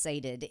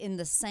compensated in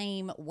the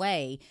same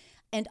way.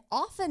 And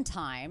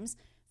oftentimes,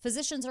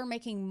 physicians are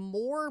making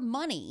more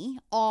money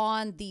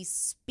on the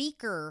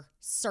speaker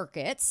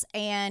circuits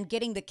and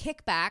getting the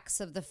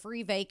kickbacks of the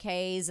free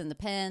vacays and the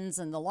pens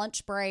and the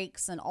lunch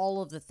breaks and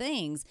all of the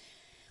things.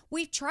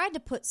 We've tried to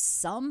put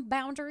some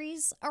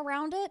boundaries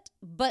around it,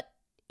 but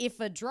if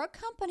a drug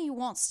company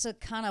wants to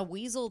kind of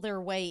weasel their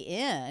way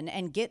in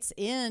and gets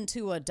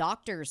into a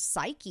doctor's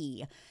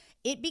psyche,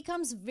 it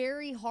becomes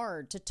very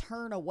hard to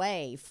turn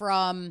away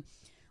from,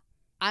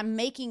 I'm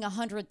making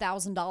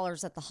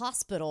 $100,000 at the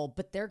hospital,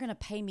 but they're going to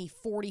pay me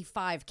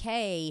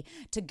 $45K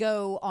to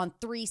go on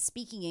 3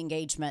 speaking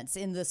engagements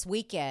in this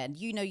weekend.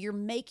 You're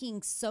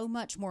making so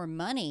much more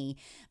money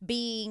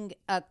being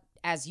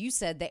as you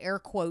said, the air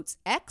quotes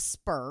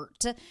expert,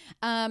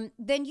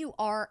 than you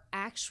are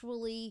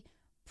actually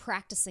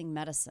practicing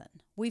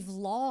medicine. We've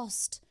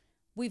lost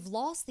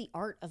the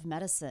art of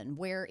medicine,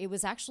 where it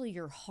was actually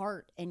your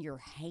heart and your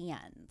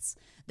hands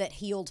that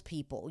healed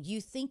people.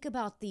 You think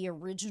about the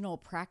original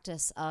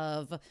practice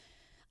of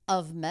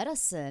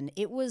medicine.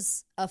 It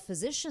was a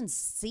physician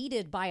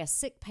seated by a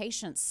sick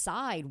patient's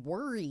side,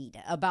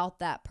 worried about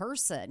that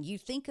person. You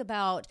think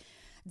about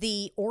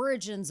the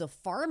origins of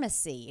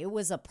pharmacy. It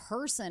was a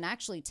person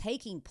actually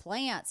taking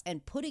plants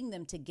and putting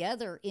them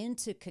together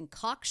into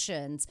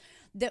concoctions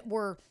that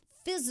were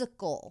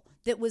physical,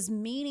 that was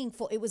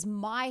meaningful. It was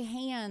my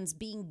hands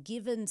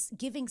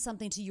giving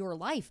something to your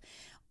life.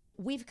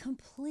 We've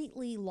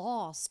completely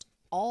lost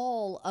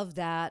all of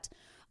that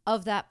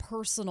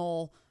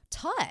personal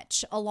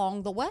touch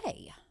along the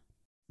way.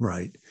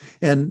 Right.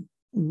 And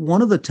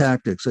one of the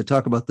tactics, I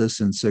talk about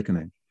this in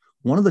Sickening,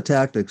 one of the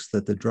tactics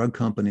that the drug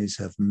companies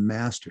have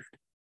mastered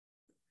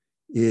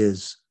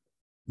is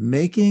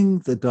making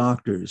the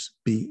doctors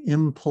be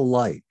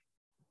impolite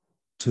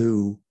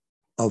to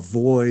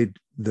avoid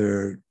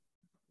their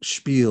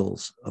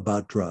spiels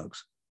about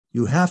drugs.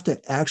 You have to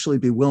actually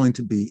be willing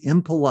to be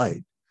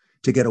impolite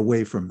to get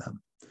away from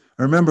them.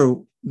 I remember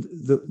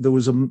there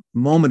was a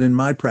moment in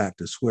my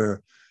practice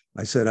where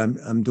I said,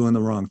 I'm doing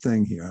the wrong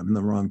thing here. I'm in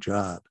the wrong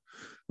job.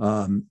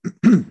 I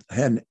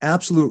had an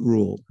absolute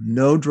rule.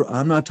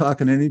 I'm not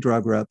talking to any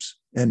drug reps,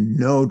 and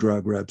no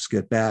drug reps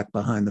get back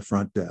behind the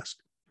front desk.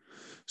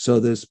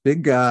 So this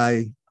big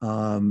guy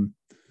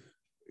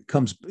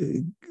comes,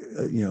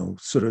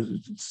 sort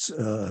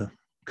of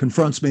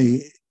confronts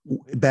me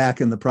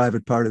back in the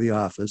private part of the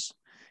office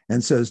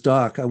and says,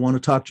 "Doc, I want to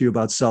talk to you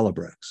about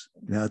Celebrex."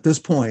 Now, at this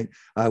point,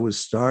 I was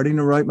starting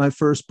to write my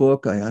first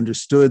book. I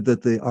understood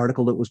that the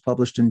article that was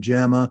published in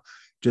JAMA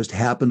just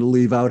happened to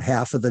leave out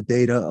half of the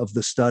data of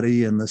the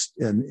study, and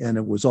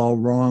it was all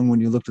wrong when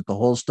you looked at the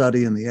whole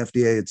study, and the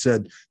FDA had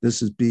said,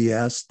 this is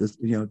BS, this,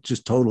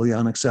 just totally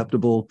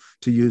unacceptable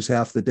to use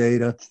half the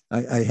data.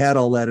 I had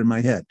all that in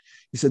my head.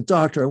 He said,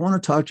 "Doctor, I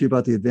want to talk to you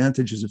about the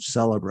advantages of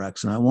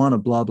Celebrex, and I want to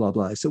blah, blah,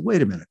 blah." I said,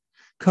 "Wait a minute,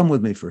 come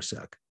with me for a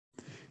sec."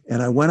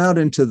 And I went out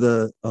into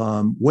the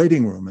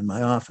waiting room in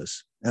my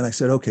office, and I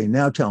said, "Okay,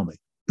 now tell me."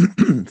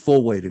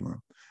 Full waiting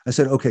room. I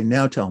said, "Okay,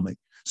 now tell me."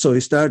 So he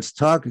starts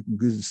talking,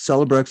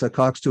 Celebrex, a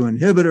COX-2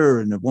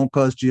 inhibitor, and it won't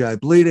cause GI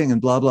bleeding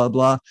and blah, blah,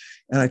 blah.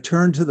 And I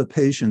turned to the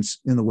patients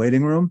in the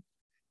waiting room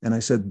and I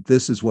said,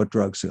 "This is what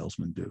drug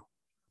salesmen do."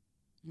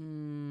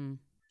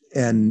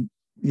 And,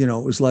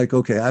 it was like,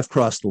 okay, I've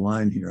crossed the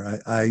line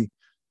here.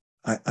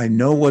 I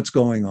know what's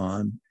going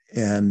on,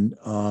 and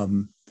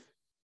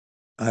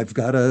I've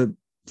got to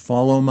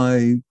follow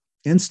my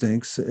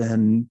instincts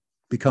and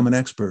become an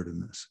expert in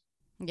this.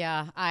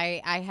 Yeah,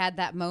 I had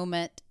that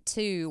moment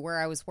too, where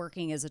I was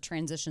working as a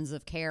transitions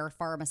of care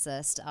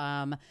pharmacist.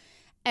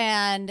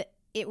 And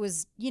it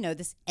was,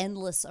 this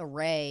endless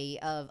array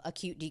of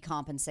acute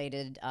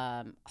decompensated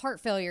heart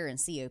failure and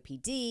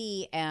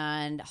COPD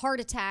and heart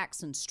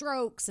attacks and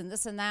strokes and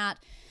this and that.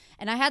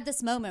 And I had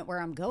this moment where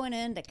I'm going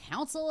in to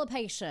counsel a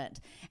patient,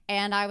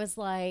 and I was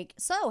like,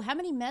 "So, how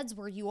many meds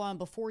were you on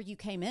before you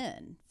came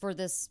in for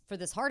this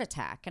heart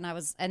attack?"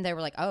 And they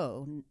were like,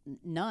 "Oh,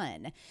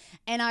 none."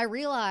 And I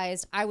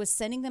realized I was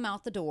sending them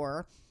out the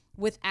door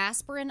with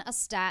aspirin, a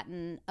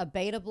statin, a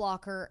beta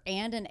blocker,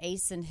 and an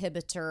ACE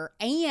inhibitor,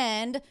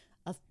 and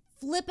a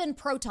flippin'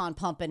 proton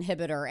pump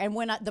inhibitor. And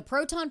when the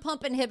proton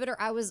pump inhibitor,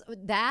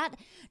 that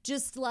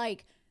just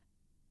like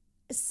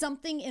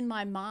something in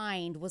my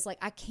mind was like,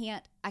 I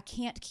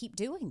can't keep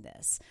doing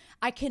this.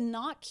 I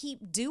cannot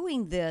keep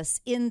doing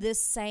this in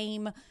this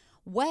same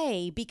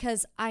way,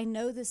 because I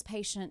know this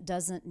patient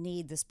doesn't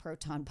need this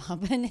proton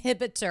pump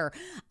inhibitor.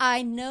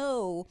 I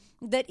know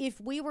that if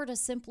we were to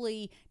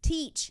simply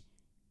teach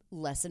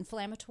less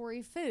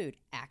inflammatory food,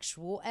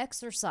 actual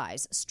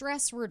exercise,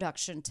 stress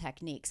reduction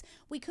techniques,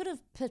 we could have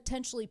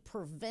potentially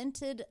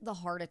prevented the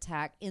heart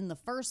attack in the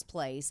first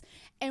place.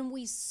 And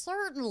we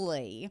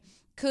certainly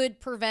could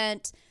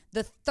prevent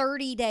the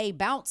 30-day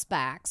bounce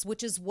backs,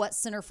 which is what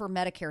Center for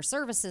Medicare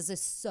Services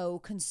is so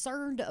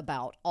concerned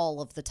about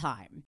all of the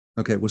time.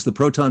 Okay. Was the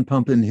proton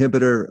pump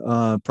inhibitor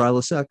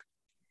Prilosec?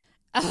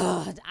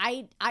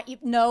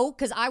 No,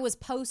 because I was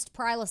post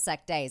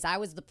Prilosec days. I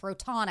was the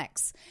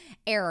Protonix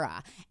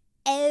era.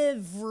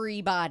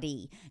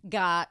 Everybody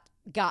got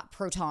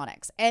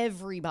Protonix.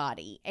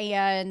 Everybody.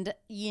 And,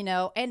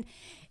 and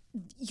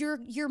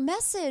your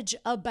message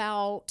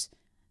about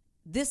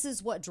this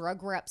is what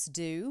drug reps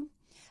do,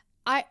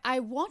 I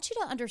want you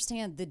to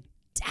understand the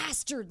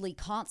dastardly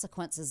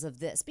consequences of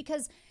this,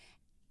 because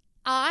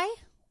I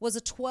was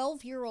a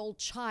 12-year-old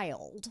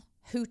child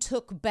who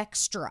took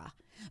Bextra.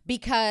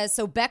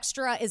 So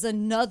Bextra is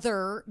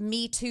another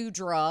Me Too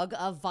drug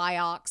of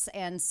Vioxx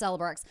and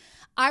Celebrex.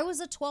 I was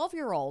a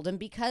 12-year-old, and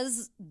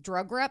because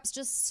drug reps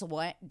just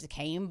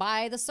came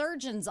by the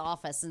surgeon's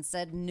office and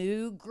said,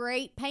 new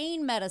great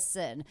pain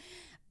medicine,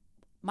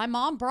 my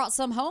mom brought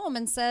some home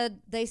and said,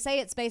 they say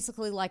it's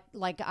basically like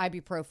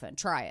ibuprofen.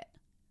 Try it.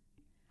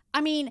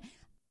 I mean,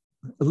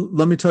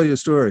 let me tell you a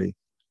story.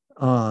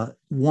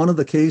 One of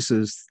the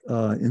cases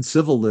in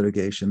civil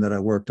litigation that I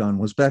worked on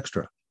was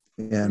Bextra.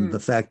 And the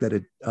fact that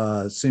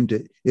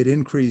it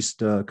increased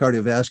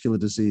cardiovascular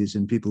disease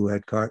in people who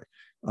had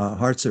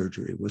heart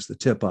surgery was the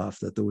tip-off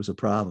that there was a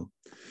problem.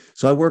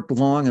 So I worked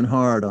long and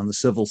hard on the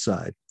civil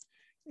side,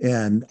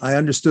 and I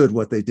understood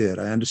what they did.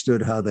 I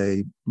understood how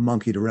they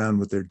monkeyed around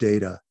with their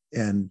data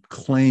and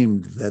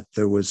claimed that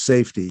there was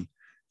safety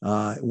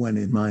when,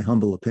 in my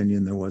humble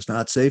opinion, there was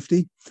not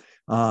safety.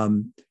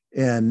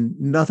 And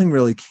nothing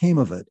really came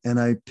of it. And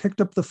I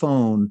picked up the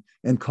phone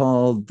and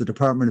called the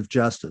Department of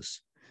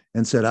Justice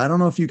and said, I don't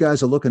know if you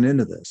guys are looking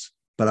into this,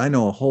 but I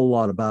know a whole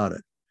lot about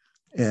it.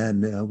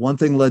 And one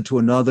thing led to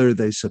another.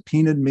 They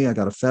subpoenaed me. I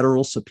got a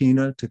federal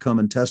subpoena to come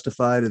and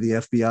testify to the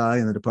FBI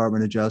and the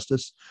Department of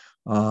Justice.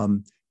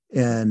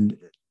 And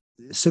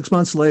 6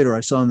 months later,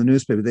 I saw in the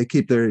newspaper, they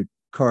keep their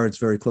cards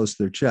very close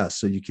to their chest,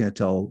 so you can't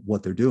tell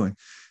what they're doing.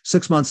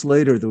 6 months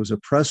later, there was a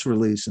press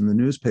release in the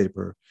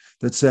newspaper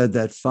that said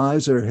that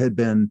Pfizer had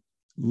been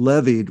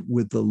levied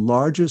with the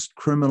largest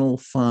criminal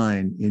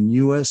fine in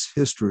U.S.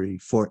 history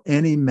for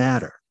any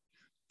matter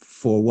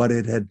for what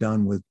it had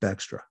done with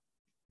Bextra.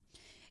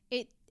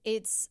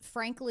 It's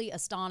frankly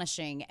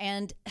astonishing.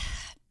 And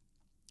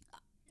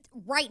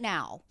right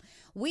now,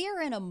 we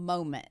are in a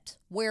moment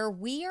where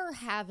we are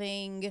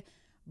having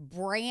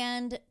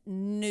brand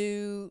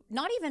new,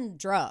 not even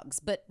drugs,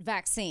 but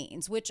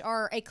vaccines, which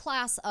are a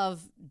class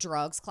of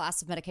drugs,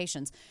 class of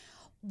medications.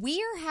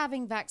 We are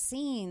having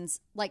vaccines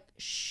like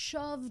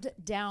shoved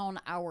down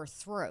our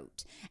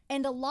throat.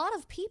 And a lot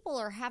of people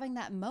are having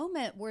that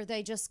moment where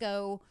they just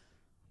go,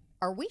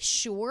 are we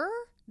sure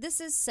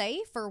this is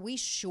safe? Are we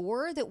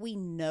sure that we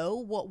know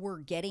what we're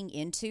getting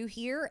into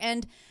here?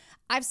 And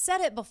I've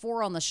said it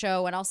before on the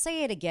show, and I'll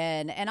say it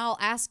again, and I'll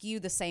ask you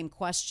the same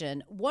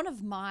question. One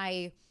of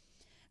my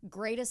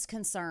greatest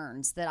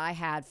concerns that I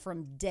had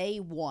from day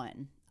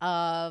one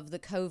of the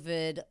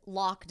COVID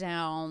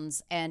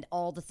lockdowns and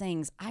all the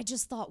things, I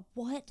just thought,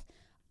 what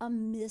a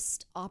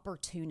missed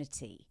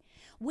opportunity.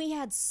 We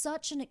had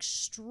such an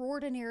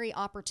extraordinary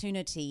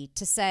opportunity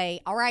to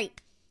say, all right,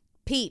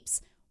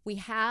 peeps, we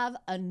have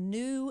a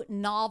new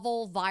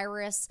novel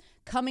virus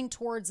coming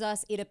towards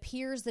us. It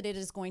appears that it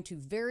is going to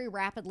very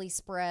rapidly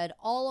spread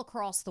all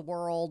across the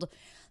world.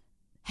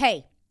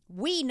 Hey,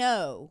 we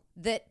know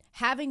that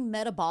having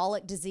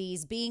metabolic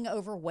disease, being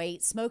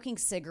overweight, smoking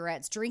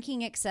cigarettes,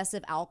 drinking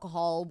excessive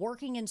alcohol,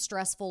 working in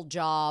stressful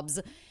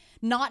jobs,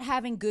 not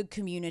having good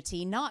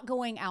community, not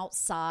going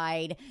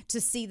outside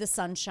to see the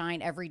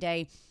sunshine every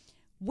day,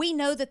 we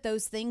know that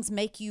those things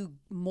make you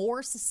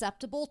more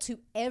susceptible to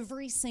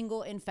every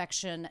single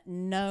infection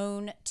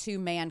known to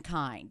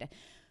mankind.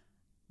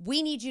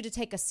 we need you to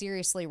take us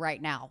seriously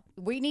right now.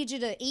 We need you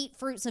to eat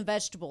fruits and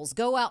vegetables,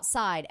 go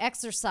outside,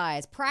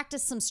 exercise,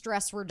 practice some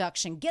stress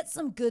reduction, get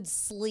some good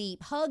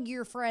sleep, hug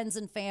your friends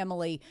and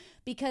family,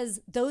 because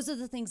those are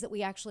the things that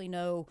we actually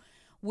know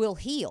will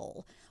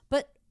heal.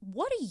 But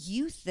what do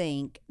you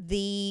think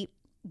the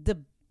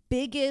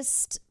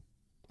biggest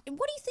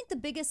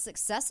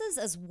successes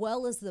as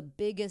well as the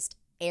biggest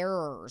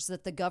errors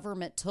that the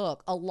government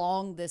took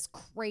along this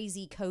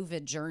crazy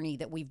COVID journey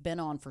that we've been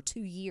on for 2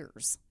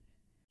 years?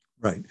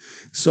 Right.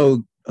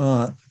 So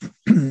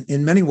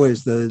in many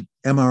ways, the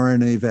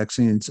mRNA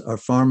vaccines are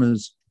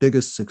pharma's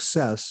biggest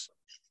success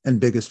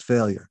and biggest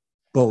failure,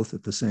 both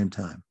at the same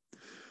time.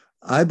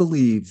 I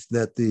believe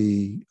that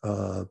the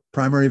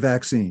primary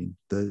vaccine,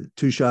 the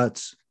 2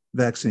 shots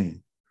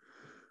vaccine,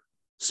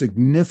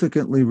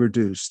 significantly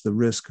reduced the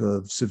risk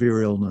of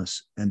severe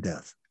illness and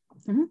death.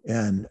 Mm-hmm.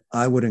 And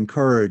I would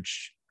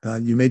encourage,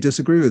 you may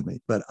disagree with me,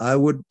 but I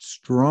would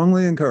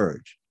strongly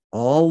encourage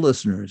all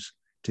listeners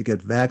to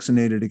get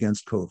vaccinated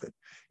against COVID.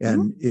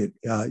 And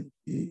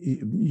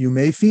you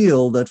may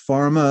feel that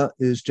pharma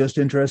is just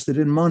interested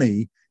in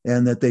money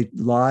and that they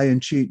lie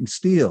and cheat and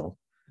steal.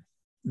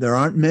 There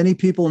aren't many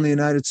people in the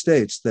United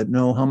States that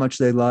know how much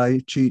they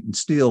lie, cheat, and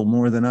steal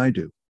more than I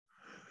do.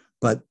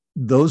 But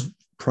those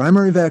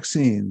primary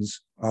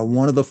vaccines are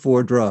one of the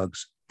 4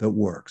 drugs that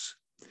works.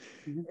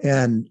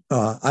 And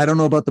I don't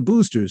know about the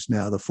boosters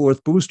now. The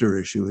 4th booster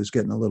issue is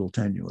getting a little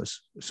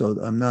tenuous. So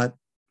I'm not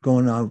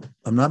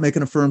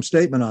making a firm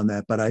statement on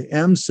that, but I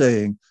am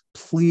saying,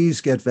 please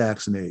get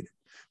vaccinated,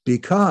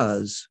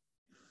 because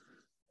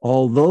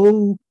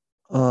although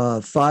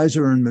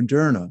Pfizer and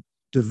Moderna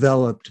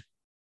developed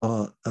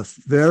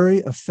very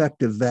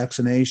effective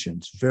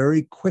vaccinations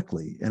very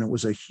quickly, and it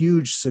was a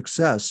huge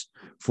success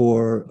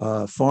for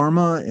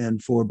pharma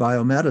and for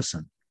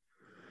biomedicine,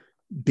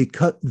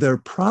 because their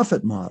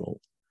profit model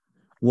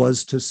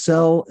was to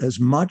sell as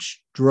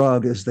much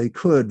drug as they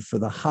could for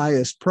the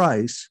highest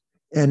price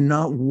and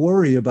not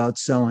worry about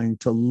selling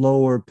to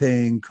lower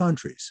paying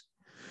countries.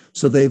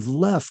 So they've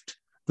left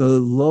the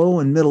low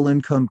and middle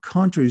income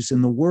countries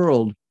in the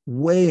world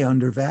way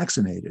under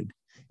vaccinated.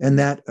 And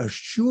that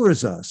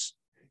assures us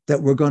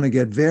that we're going to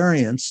get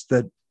variants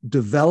that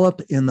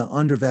develop in the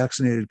under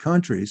vaccinated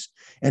countries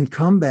and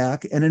come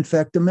back and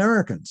infect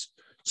Americans.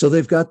 So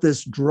they've got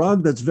this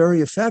drug that's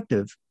very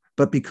effective,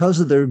 but because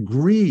of their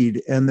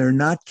greed and they're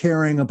not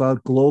caring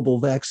about global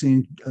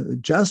vaccine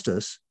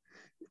justice,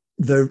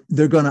 they're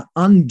going to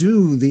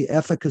undo the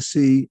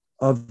efficacy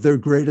of their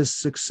greatest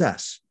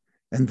success.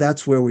 And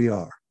that's where we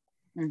are.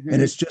 Mm-hmm.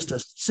 And it's just a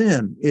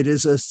sin. It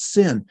is a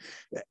sin.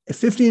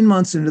 15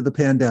 months into the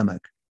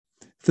pandemic,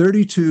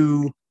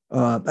 17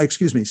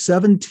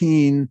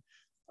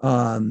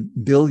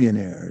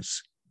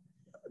 billionaires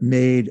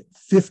made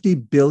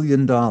 $50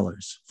 billion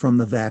from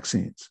the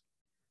vaccines.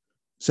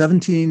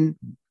 17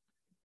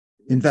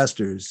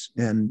 investors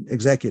and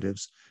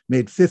executives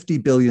made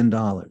 $50 billion.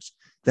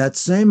 That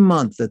same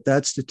month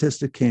that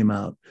statistic came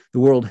out, the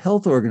World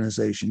Health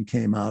Organization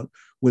came out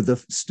with a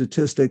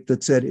statistic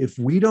that said if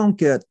we don't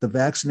get the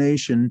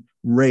vaccination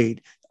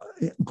rate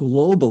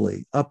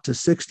globally up to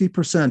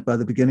 60% by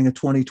the beginning of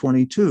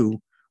 2022,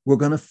 we're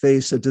going to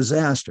face a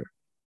disaster.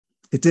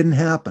 It didn't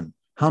happen.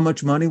 How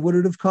much money would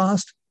it have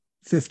cost?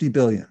 $50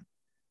 billion.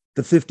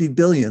 The $50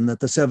 billion that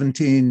the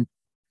 17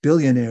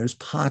 billionaires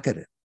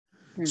pocketed.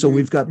 Mm-hmm. So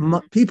we've got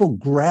people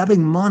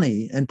grabbing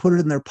money and put it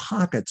in their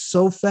pockets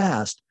so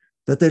fast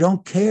that they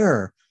don't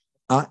care,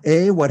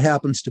 what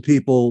happens to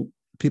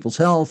people's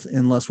health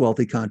in less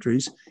wealthy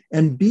countries,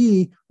 and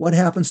B, what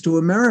happens to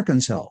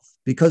Americans' health,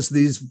 because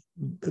these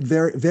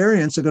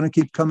variants are going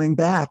to keep coming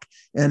back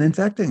and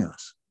infecting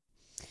us.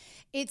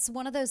 It's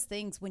one of those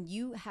things when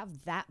you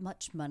have that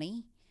much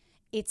money.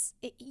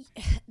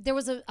 There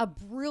was a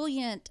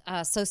brilliant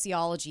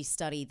sociology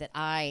study that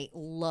I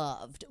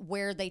loved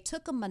where they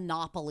took a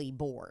monopoly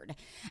board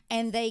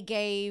and they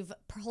gave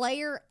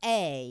player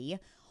A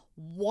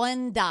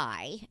 1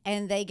 die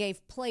and they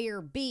gave player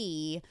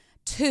B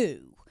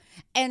 2.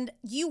 And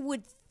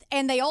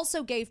they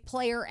also gave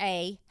player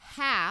A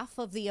half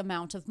of the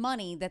amount of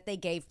money that they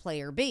gave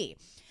player B.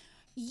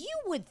 You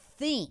would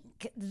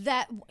think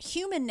that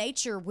human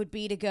nature would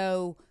be to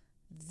go,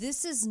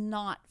 this is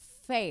not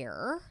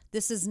fair.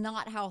 This is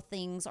not how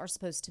things are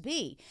supposed to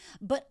be.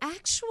 But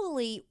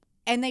actually,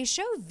 and they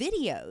show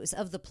videos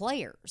of the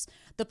players.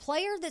 The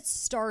player that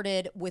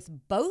started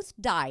with both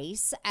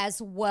dice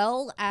as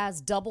well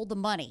as double the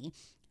money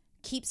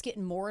keeps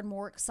getting more and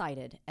more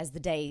excited as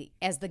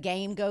the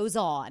game goes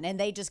on, and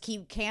they just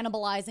keep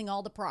cannibalizing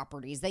all the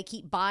properties. They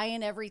keep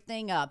buying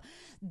everything up.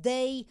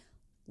 They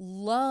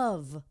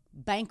love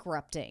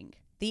bankrupting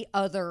the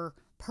other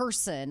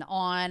person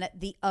on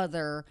the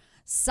other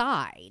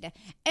side.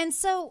 And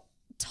so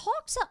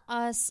talk to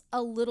us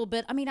a little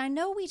bit. I mean, I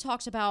know we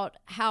talked about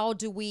how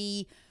do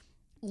we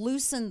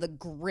loosen the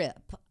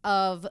grip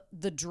of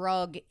the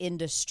drug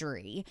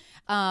industry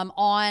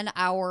on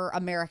our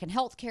American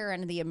healthcare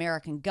and the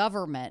American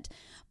government.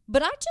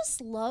 But I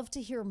just love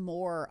to hear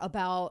more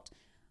about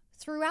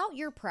throughout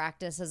your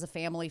practice as a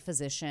family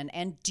physician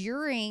and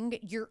during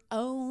your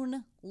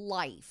own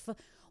life,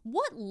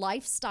 what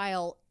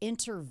lifestyle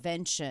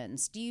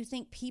interventions do you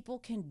think people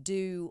can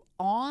do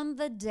on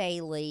the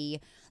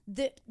daily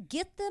that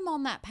get them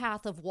on that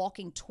path of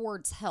walking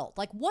towards health?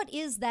 Like, what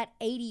is that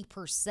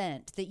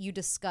 80% that you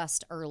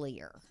discussed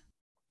earlier?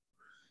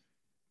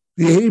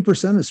 The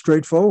 80% is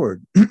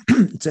straightforward.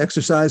 It's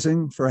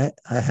exercising for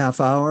a half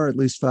hour, at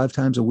least 5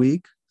 times a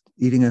week,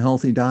 eating a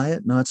healthy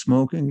diet, not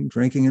smoking,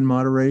 drinking in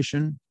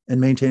moderation,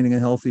 and maintaining a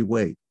healthy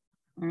weight.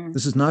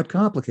 This is not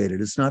complicated.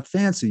 It's not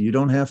fancy. You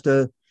don't have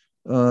to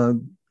uh,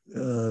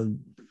 uh,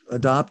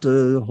 adopt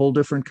a whole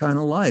different kind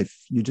of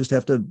life. You just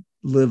have to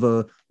live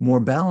a more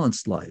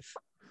balanced life.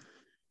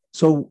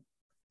 So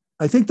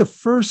I think the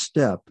first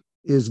step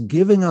is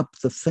giving up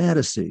the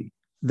fantasy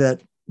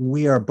that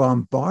we are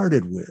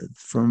bombarded with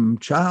from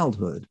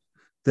childhood,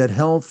 that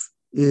health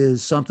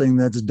is something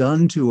that's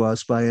done to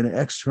us by an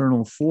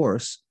external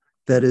force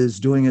that is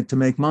doing it to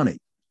make money.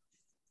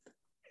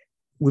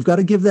 We've got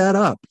to give that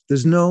up.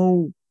 There's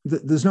no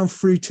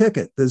free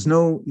ticket. There's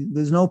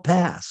no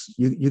pass.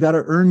 You got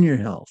to earn your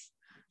health,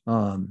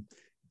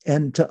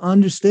 and to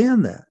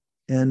understand that.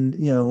 And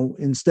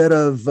instead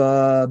of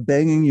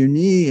banging your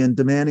knee and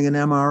demanding an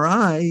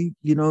MRI,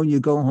 you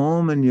go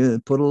home and you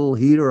put a little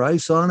heat or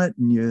ice on it,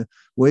 and you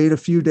wait a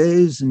few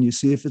days and you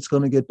see if it's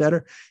going to get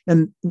better.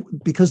 And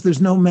because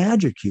there's no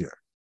magic here,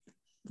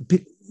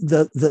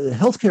 the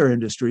healthcare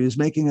industry is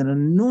making an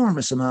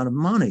enormous amount of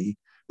money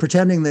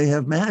pretending they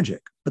have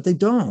magic, but they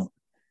don't.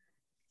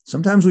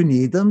 Sometimes we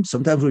need them.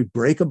 Sometimes we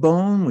break a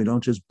bone. We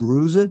don't just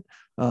bruise it.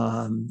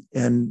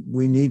 And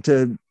we need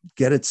to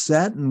get it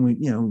set, and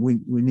we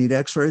need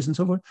x-rays and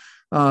so forth.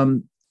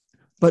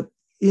 But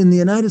in the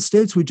United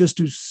States, we just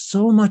do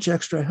so much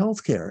extra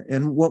healthcare.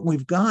 And what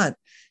we've got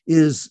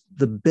is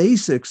the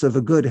basics of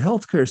a good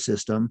healthcare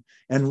system,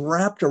 and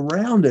wrapped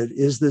around it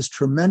is this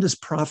tremendous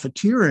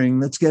profiteering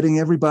that's getting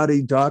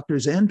everybody,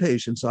 doctors and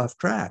patients, off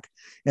track.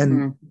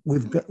 And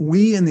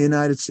we in the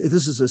United States,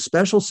 this is a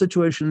special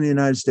situation in the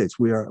United States.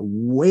 We are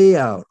way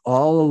out,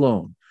 all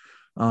alone.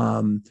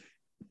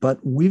 But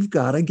we've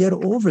got to get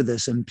over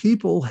this, and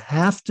people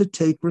have to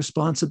take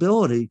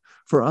responsibility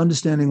for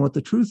understanding what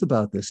the truth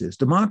about this is.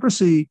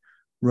 Democracy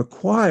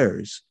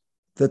requires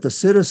that the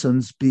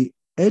citizens be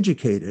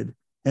educated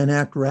and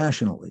act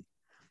rationally.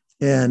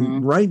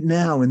 And right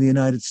now in the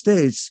United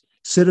States,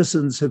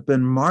 citizens have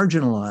been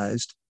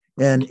marginalized,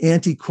 and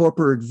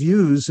anti-corporate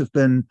views have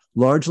been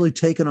largely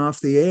taken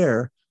off the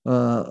air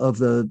of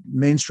the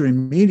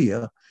mainstream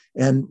media.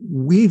 And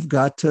we've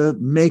got to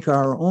make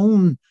our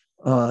own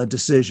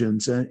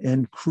decisions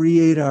and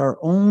create our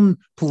own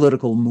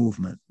political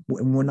movement.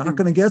 And we're not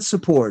going to get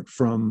support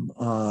from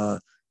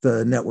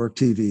the network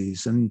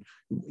TVs. And,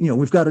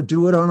 we've got to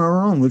do it on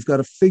our own. We've got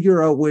to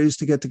figure out ways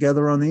to get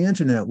together on the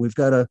internet. We've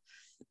got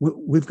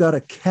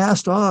to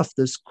cast off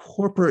this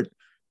corporate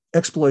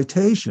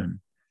exploitation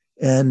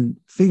and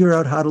figure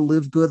out how to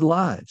live good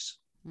lives.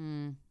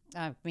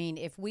 I mean,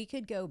 if we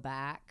could go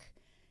back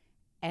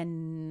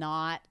and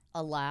not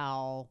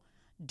allow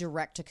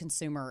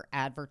direct-to-consumer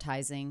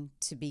advertising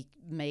to be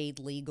made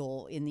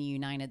legal in the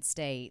United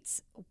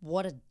States,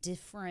 what a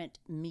different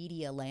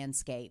media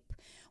landscape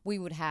we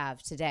would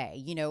have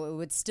today. It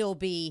would still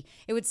be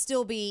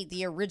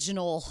the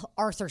original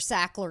Arthur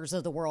Sacklers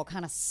of the world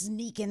kind of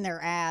sneaking their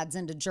ads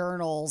into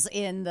journals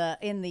in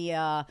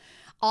the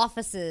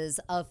offices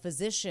of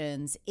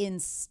physicians,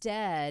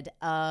 instead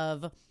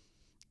of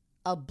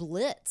a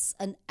blitz,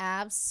 an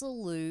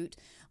absolute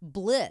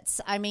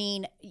blitz. I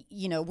mean,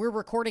 we're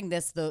recording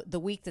this the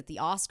week that the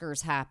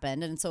Oscars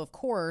happened. And so, of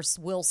course,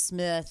 Will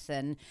Smith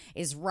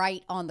is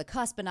right on the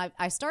cusp. And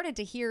I started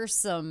to hear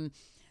some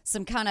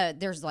kind of,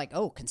 there's like,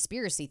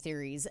 conspiracy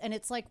theories. And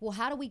it's like, well,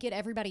 how do we get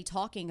everybody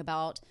talking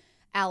about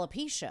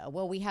alopecia?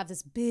 Well, we have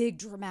this big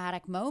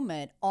dramatic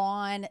moment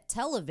on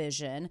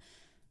television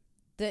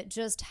that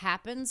just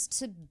happens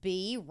to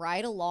be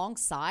right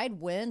alongside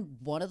when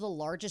one of the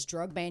largest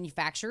drug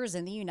manufacturers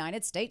in the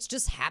United States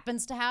just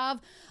happens to have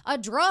a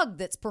drug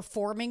that's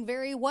performing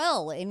very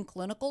well in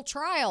clinical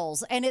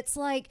trials. And it's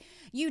like,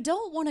 you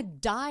don't want to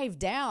dive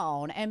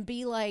down and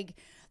be like,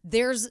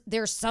 there's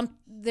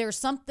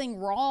something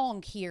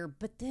wrong here,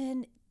 but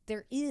then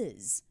there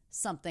is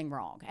something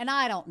wrong. And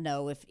I don't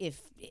know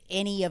if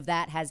any of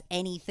that has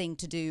anything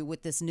to do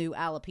with this new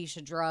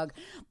alopecia drug,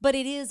 but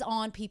it is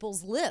on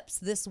people's lips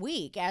this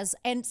week.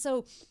 And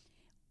so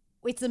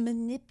it's a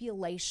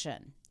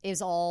manipulation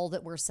is all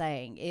that we're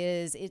saying.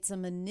 It's a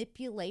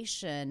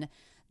manipulation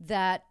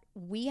that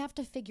we have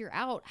to figure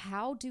out.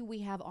 How do we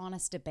have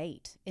honest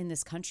debate in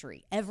this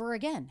country ever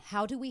again?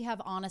 How do we have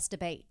honest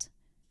debate?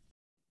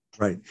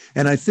 Right.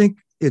 And I think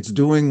it's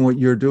doing what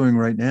you're doing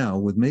right now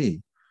with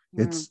me.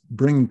 It's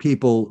bringing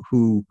people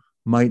who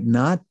might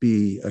not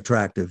be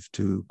attractive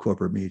to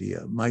corporate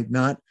media, might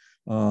not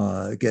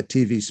get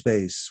TV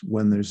space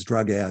when there's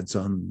drug ads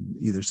on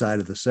either side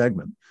of the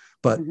segment,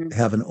 but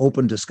have an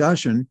open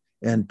discussion,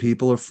 and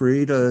people are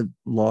free to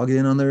log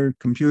in on their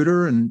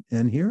computer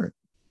and hear it.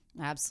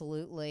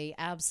 Absolutely.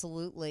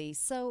 Absolutely.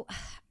 So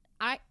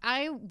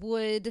I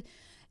would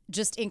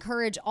just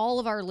encourage all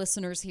of our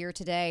listeners here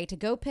today to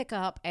go pick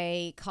up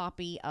a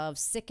copy of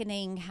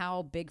Sickening: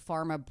 How Big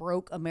Pharma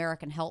Broke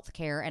American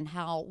Healthcare and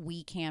How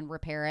We Can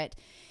Repair It.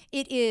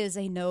 It is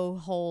a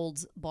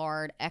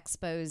no-holds-barred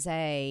expose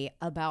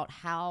about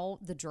how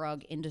the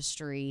drug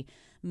industry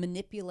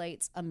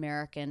manipulates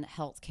American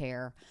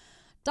healthcare.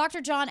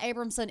 Dr. John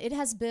Abramson, it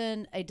has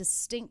been a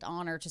distinct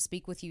honor to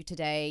speak with you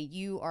today.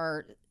 You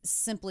are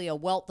simply a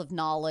wealth of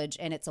knowledge,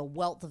 and it's a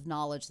wealth of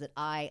knowledge that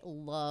I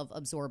love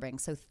absorbing.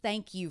 So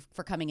thank you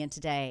for coming in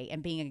today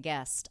and being a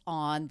guest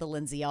on the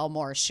Lindsay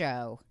Elmore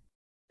Show.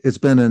 It's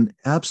been an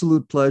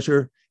absolute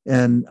pleasure.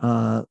 And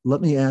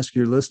let me ask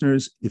your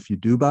listeners, if you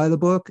do buy the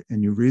book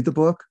and you read the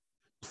book,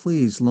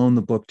 please loan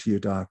the book to your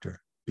doctor,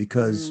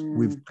 because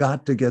we've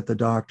got to get the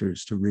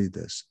doctors to read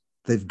this.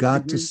 They've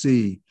got to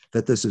see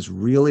that this is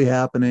really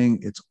happening.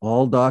 It's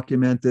all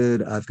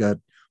documented. I've got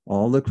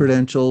all the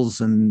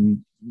credentials,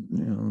 and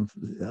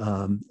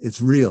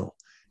it's real.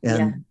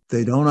 And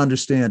they don't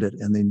understand it,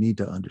 and they need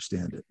to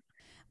understand it.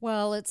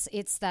 Well,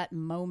 it's that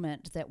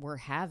moment that we're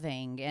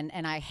having,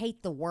 and I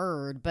hate the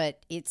word,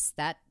 but it's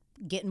that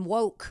getting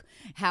woke.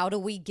 How do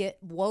we get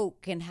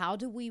woke, and how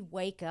do we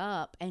wake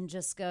up and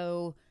just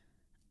go,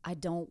 I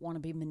don't want to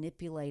be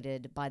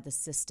manipulated by the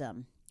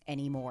system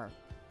anymore?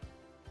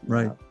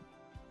 Right.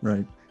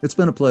 Right. It's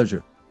been a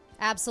pleasure.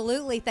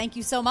 Absolutely. Thank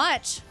you so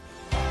much.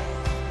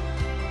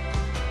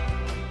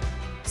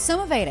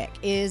 Somavedic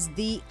is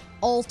the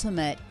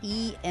ultimate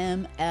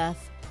EMF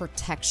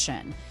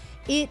protection.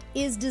 It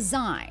is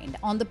designed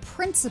on the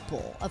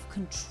principle of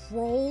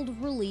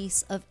controlled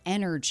release of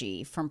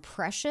energy from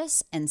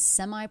precious and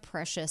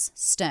semi-precious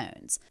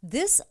stones.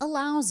 This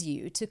allows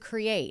you to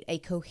create a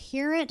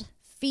coherent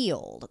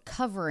field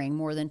covering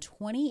more than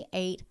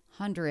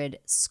 2,800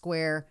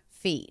 square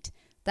feet.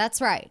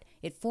 That's right.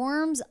 It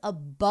forms a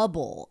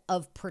bubble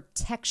of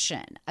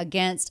protection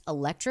against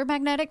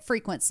electromagnetic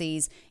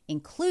frequencies,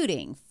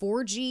 including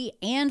 4G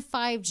and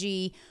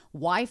 5G,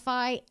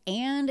 Wi-Fi,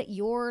 and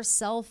your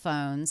cell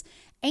phones,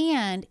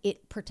 and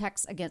it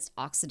protects against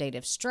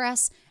oxidative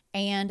stress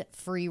and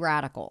free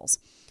radicals.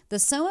 The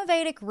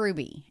Somavedic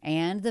Ruby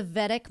and the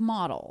Vedic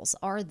models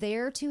are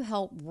there to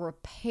help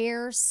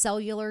repair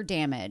cellular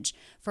damage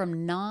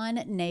from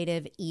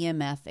non-native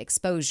EMF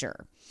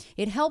exposure.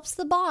 It helps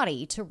the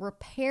body to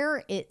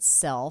repair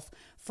itself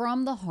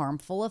from the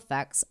harmful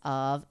effects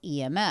of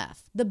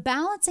EMF. The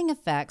balancing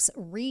effects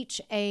reach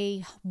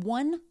a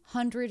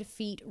 100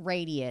 feet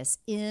radius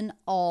in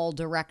all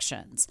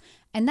directions.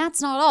 And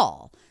that's not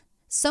all.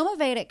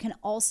 Somavedic can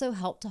also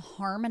help to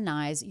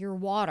harmonize your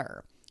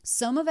water.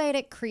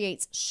 Somavedic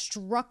creates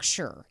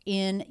structure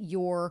in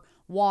your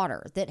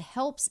water that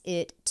helps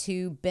it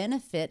to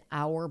benefit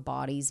our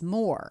bodies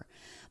more.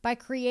 By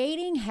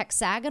creating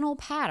hexagonal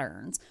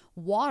patterns,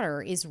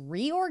 water is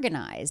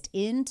reorganized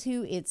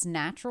into its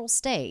natural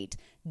state,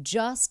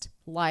 just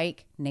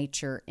like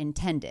nature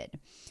intended.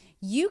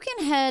 You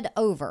can head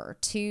over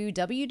to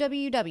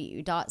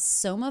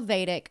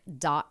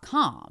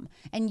www.somavedic.com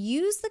and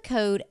use the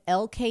code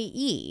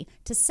LKE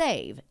to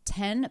save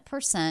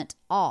 10%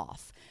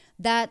 off.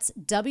 That's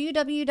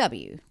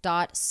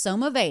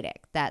www.somavedic,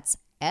 that's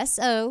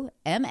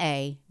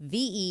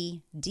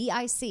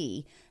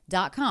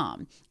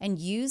SOMAVEDIC.com, and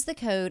use the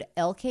code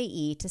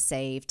LKE to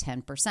save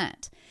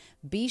 10%.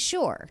 Be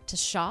sure to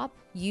shop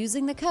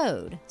using the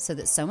code so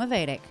that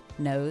Somavedic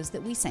knows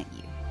that we sent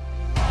you.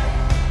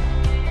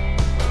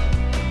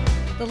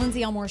 The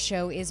Lindsay Elmore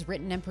Show is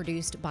written and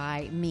produced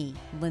by me,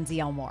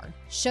 Lindsay Elmore.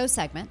 Show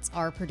segments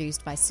are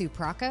produced by Sue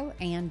Procco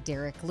and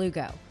Derek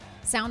Lugo.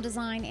 Sound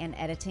design and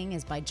editing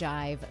is by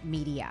Jive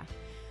Media.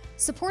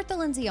 Support The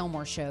Lindsay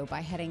Elmore Show by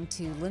heading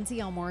to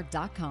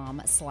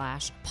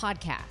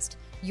lindsayelmore.com/podcast.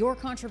 Your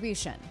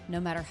contribution, no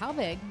matter how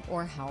big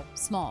or how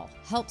small,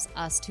 helps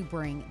us to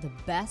bring the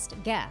best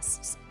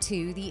guests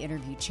to the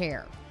interview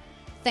chair.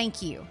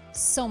 Thank you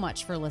so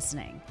much for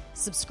listening.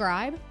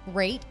 Subscribe,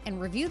 rate, and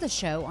review the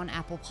show on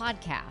Apple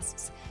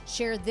Podcasts.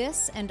 Share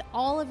this and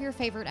all of your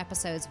favorite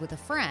episodes with a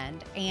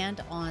friend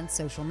and on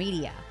social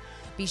media.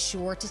 Be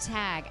sure to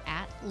tag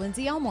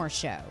 @Lindsay Elmore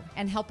Show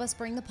and help us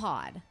bring the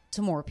pod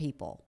to more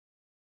people.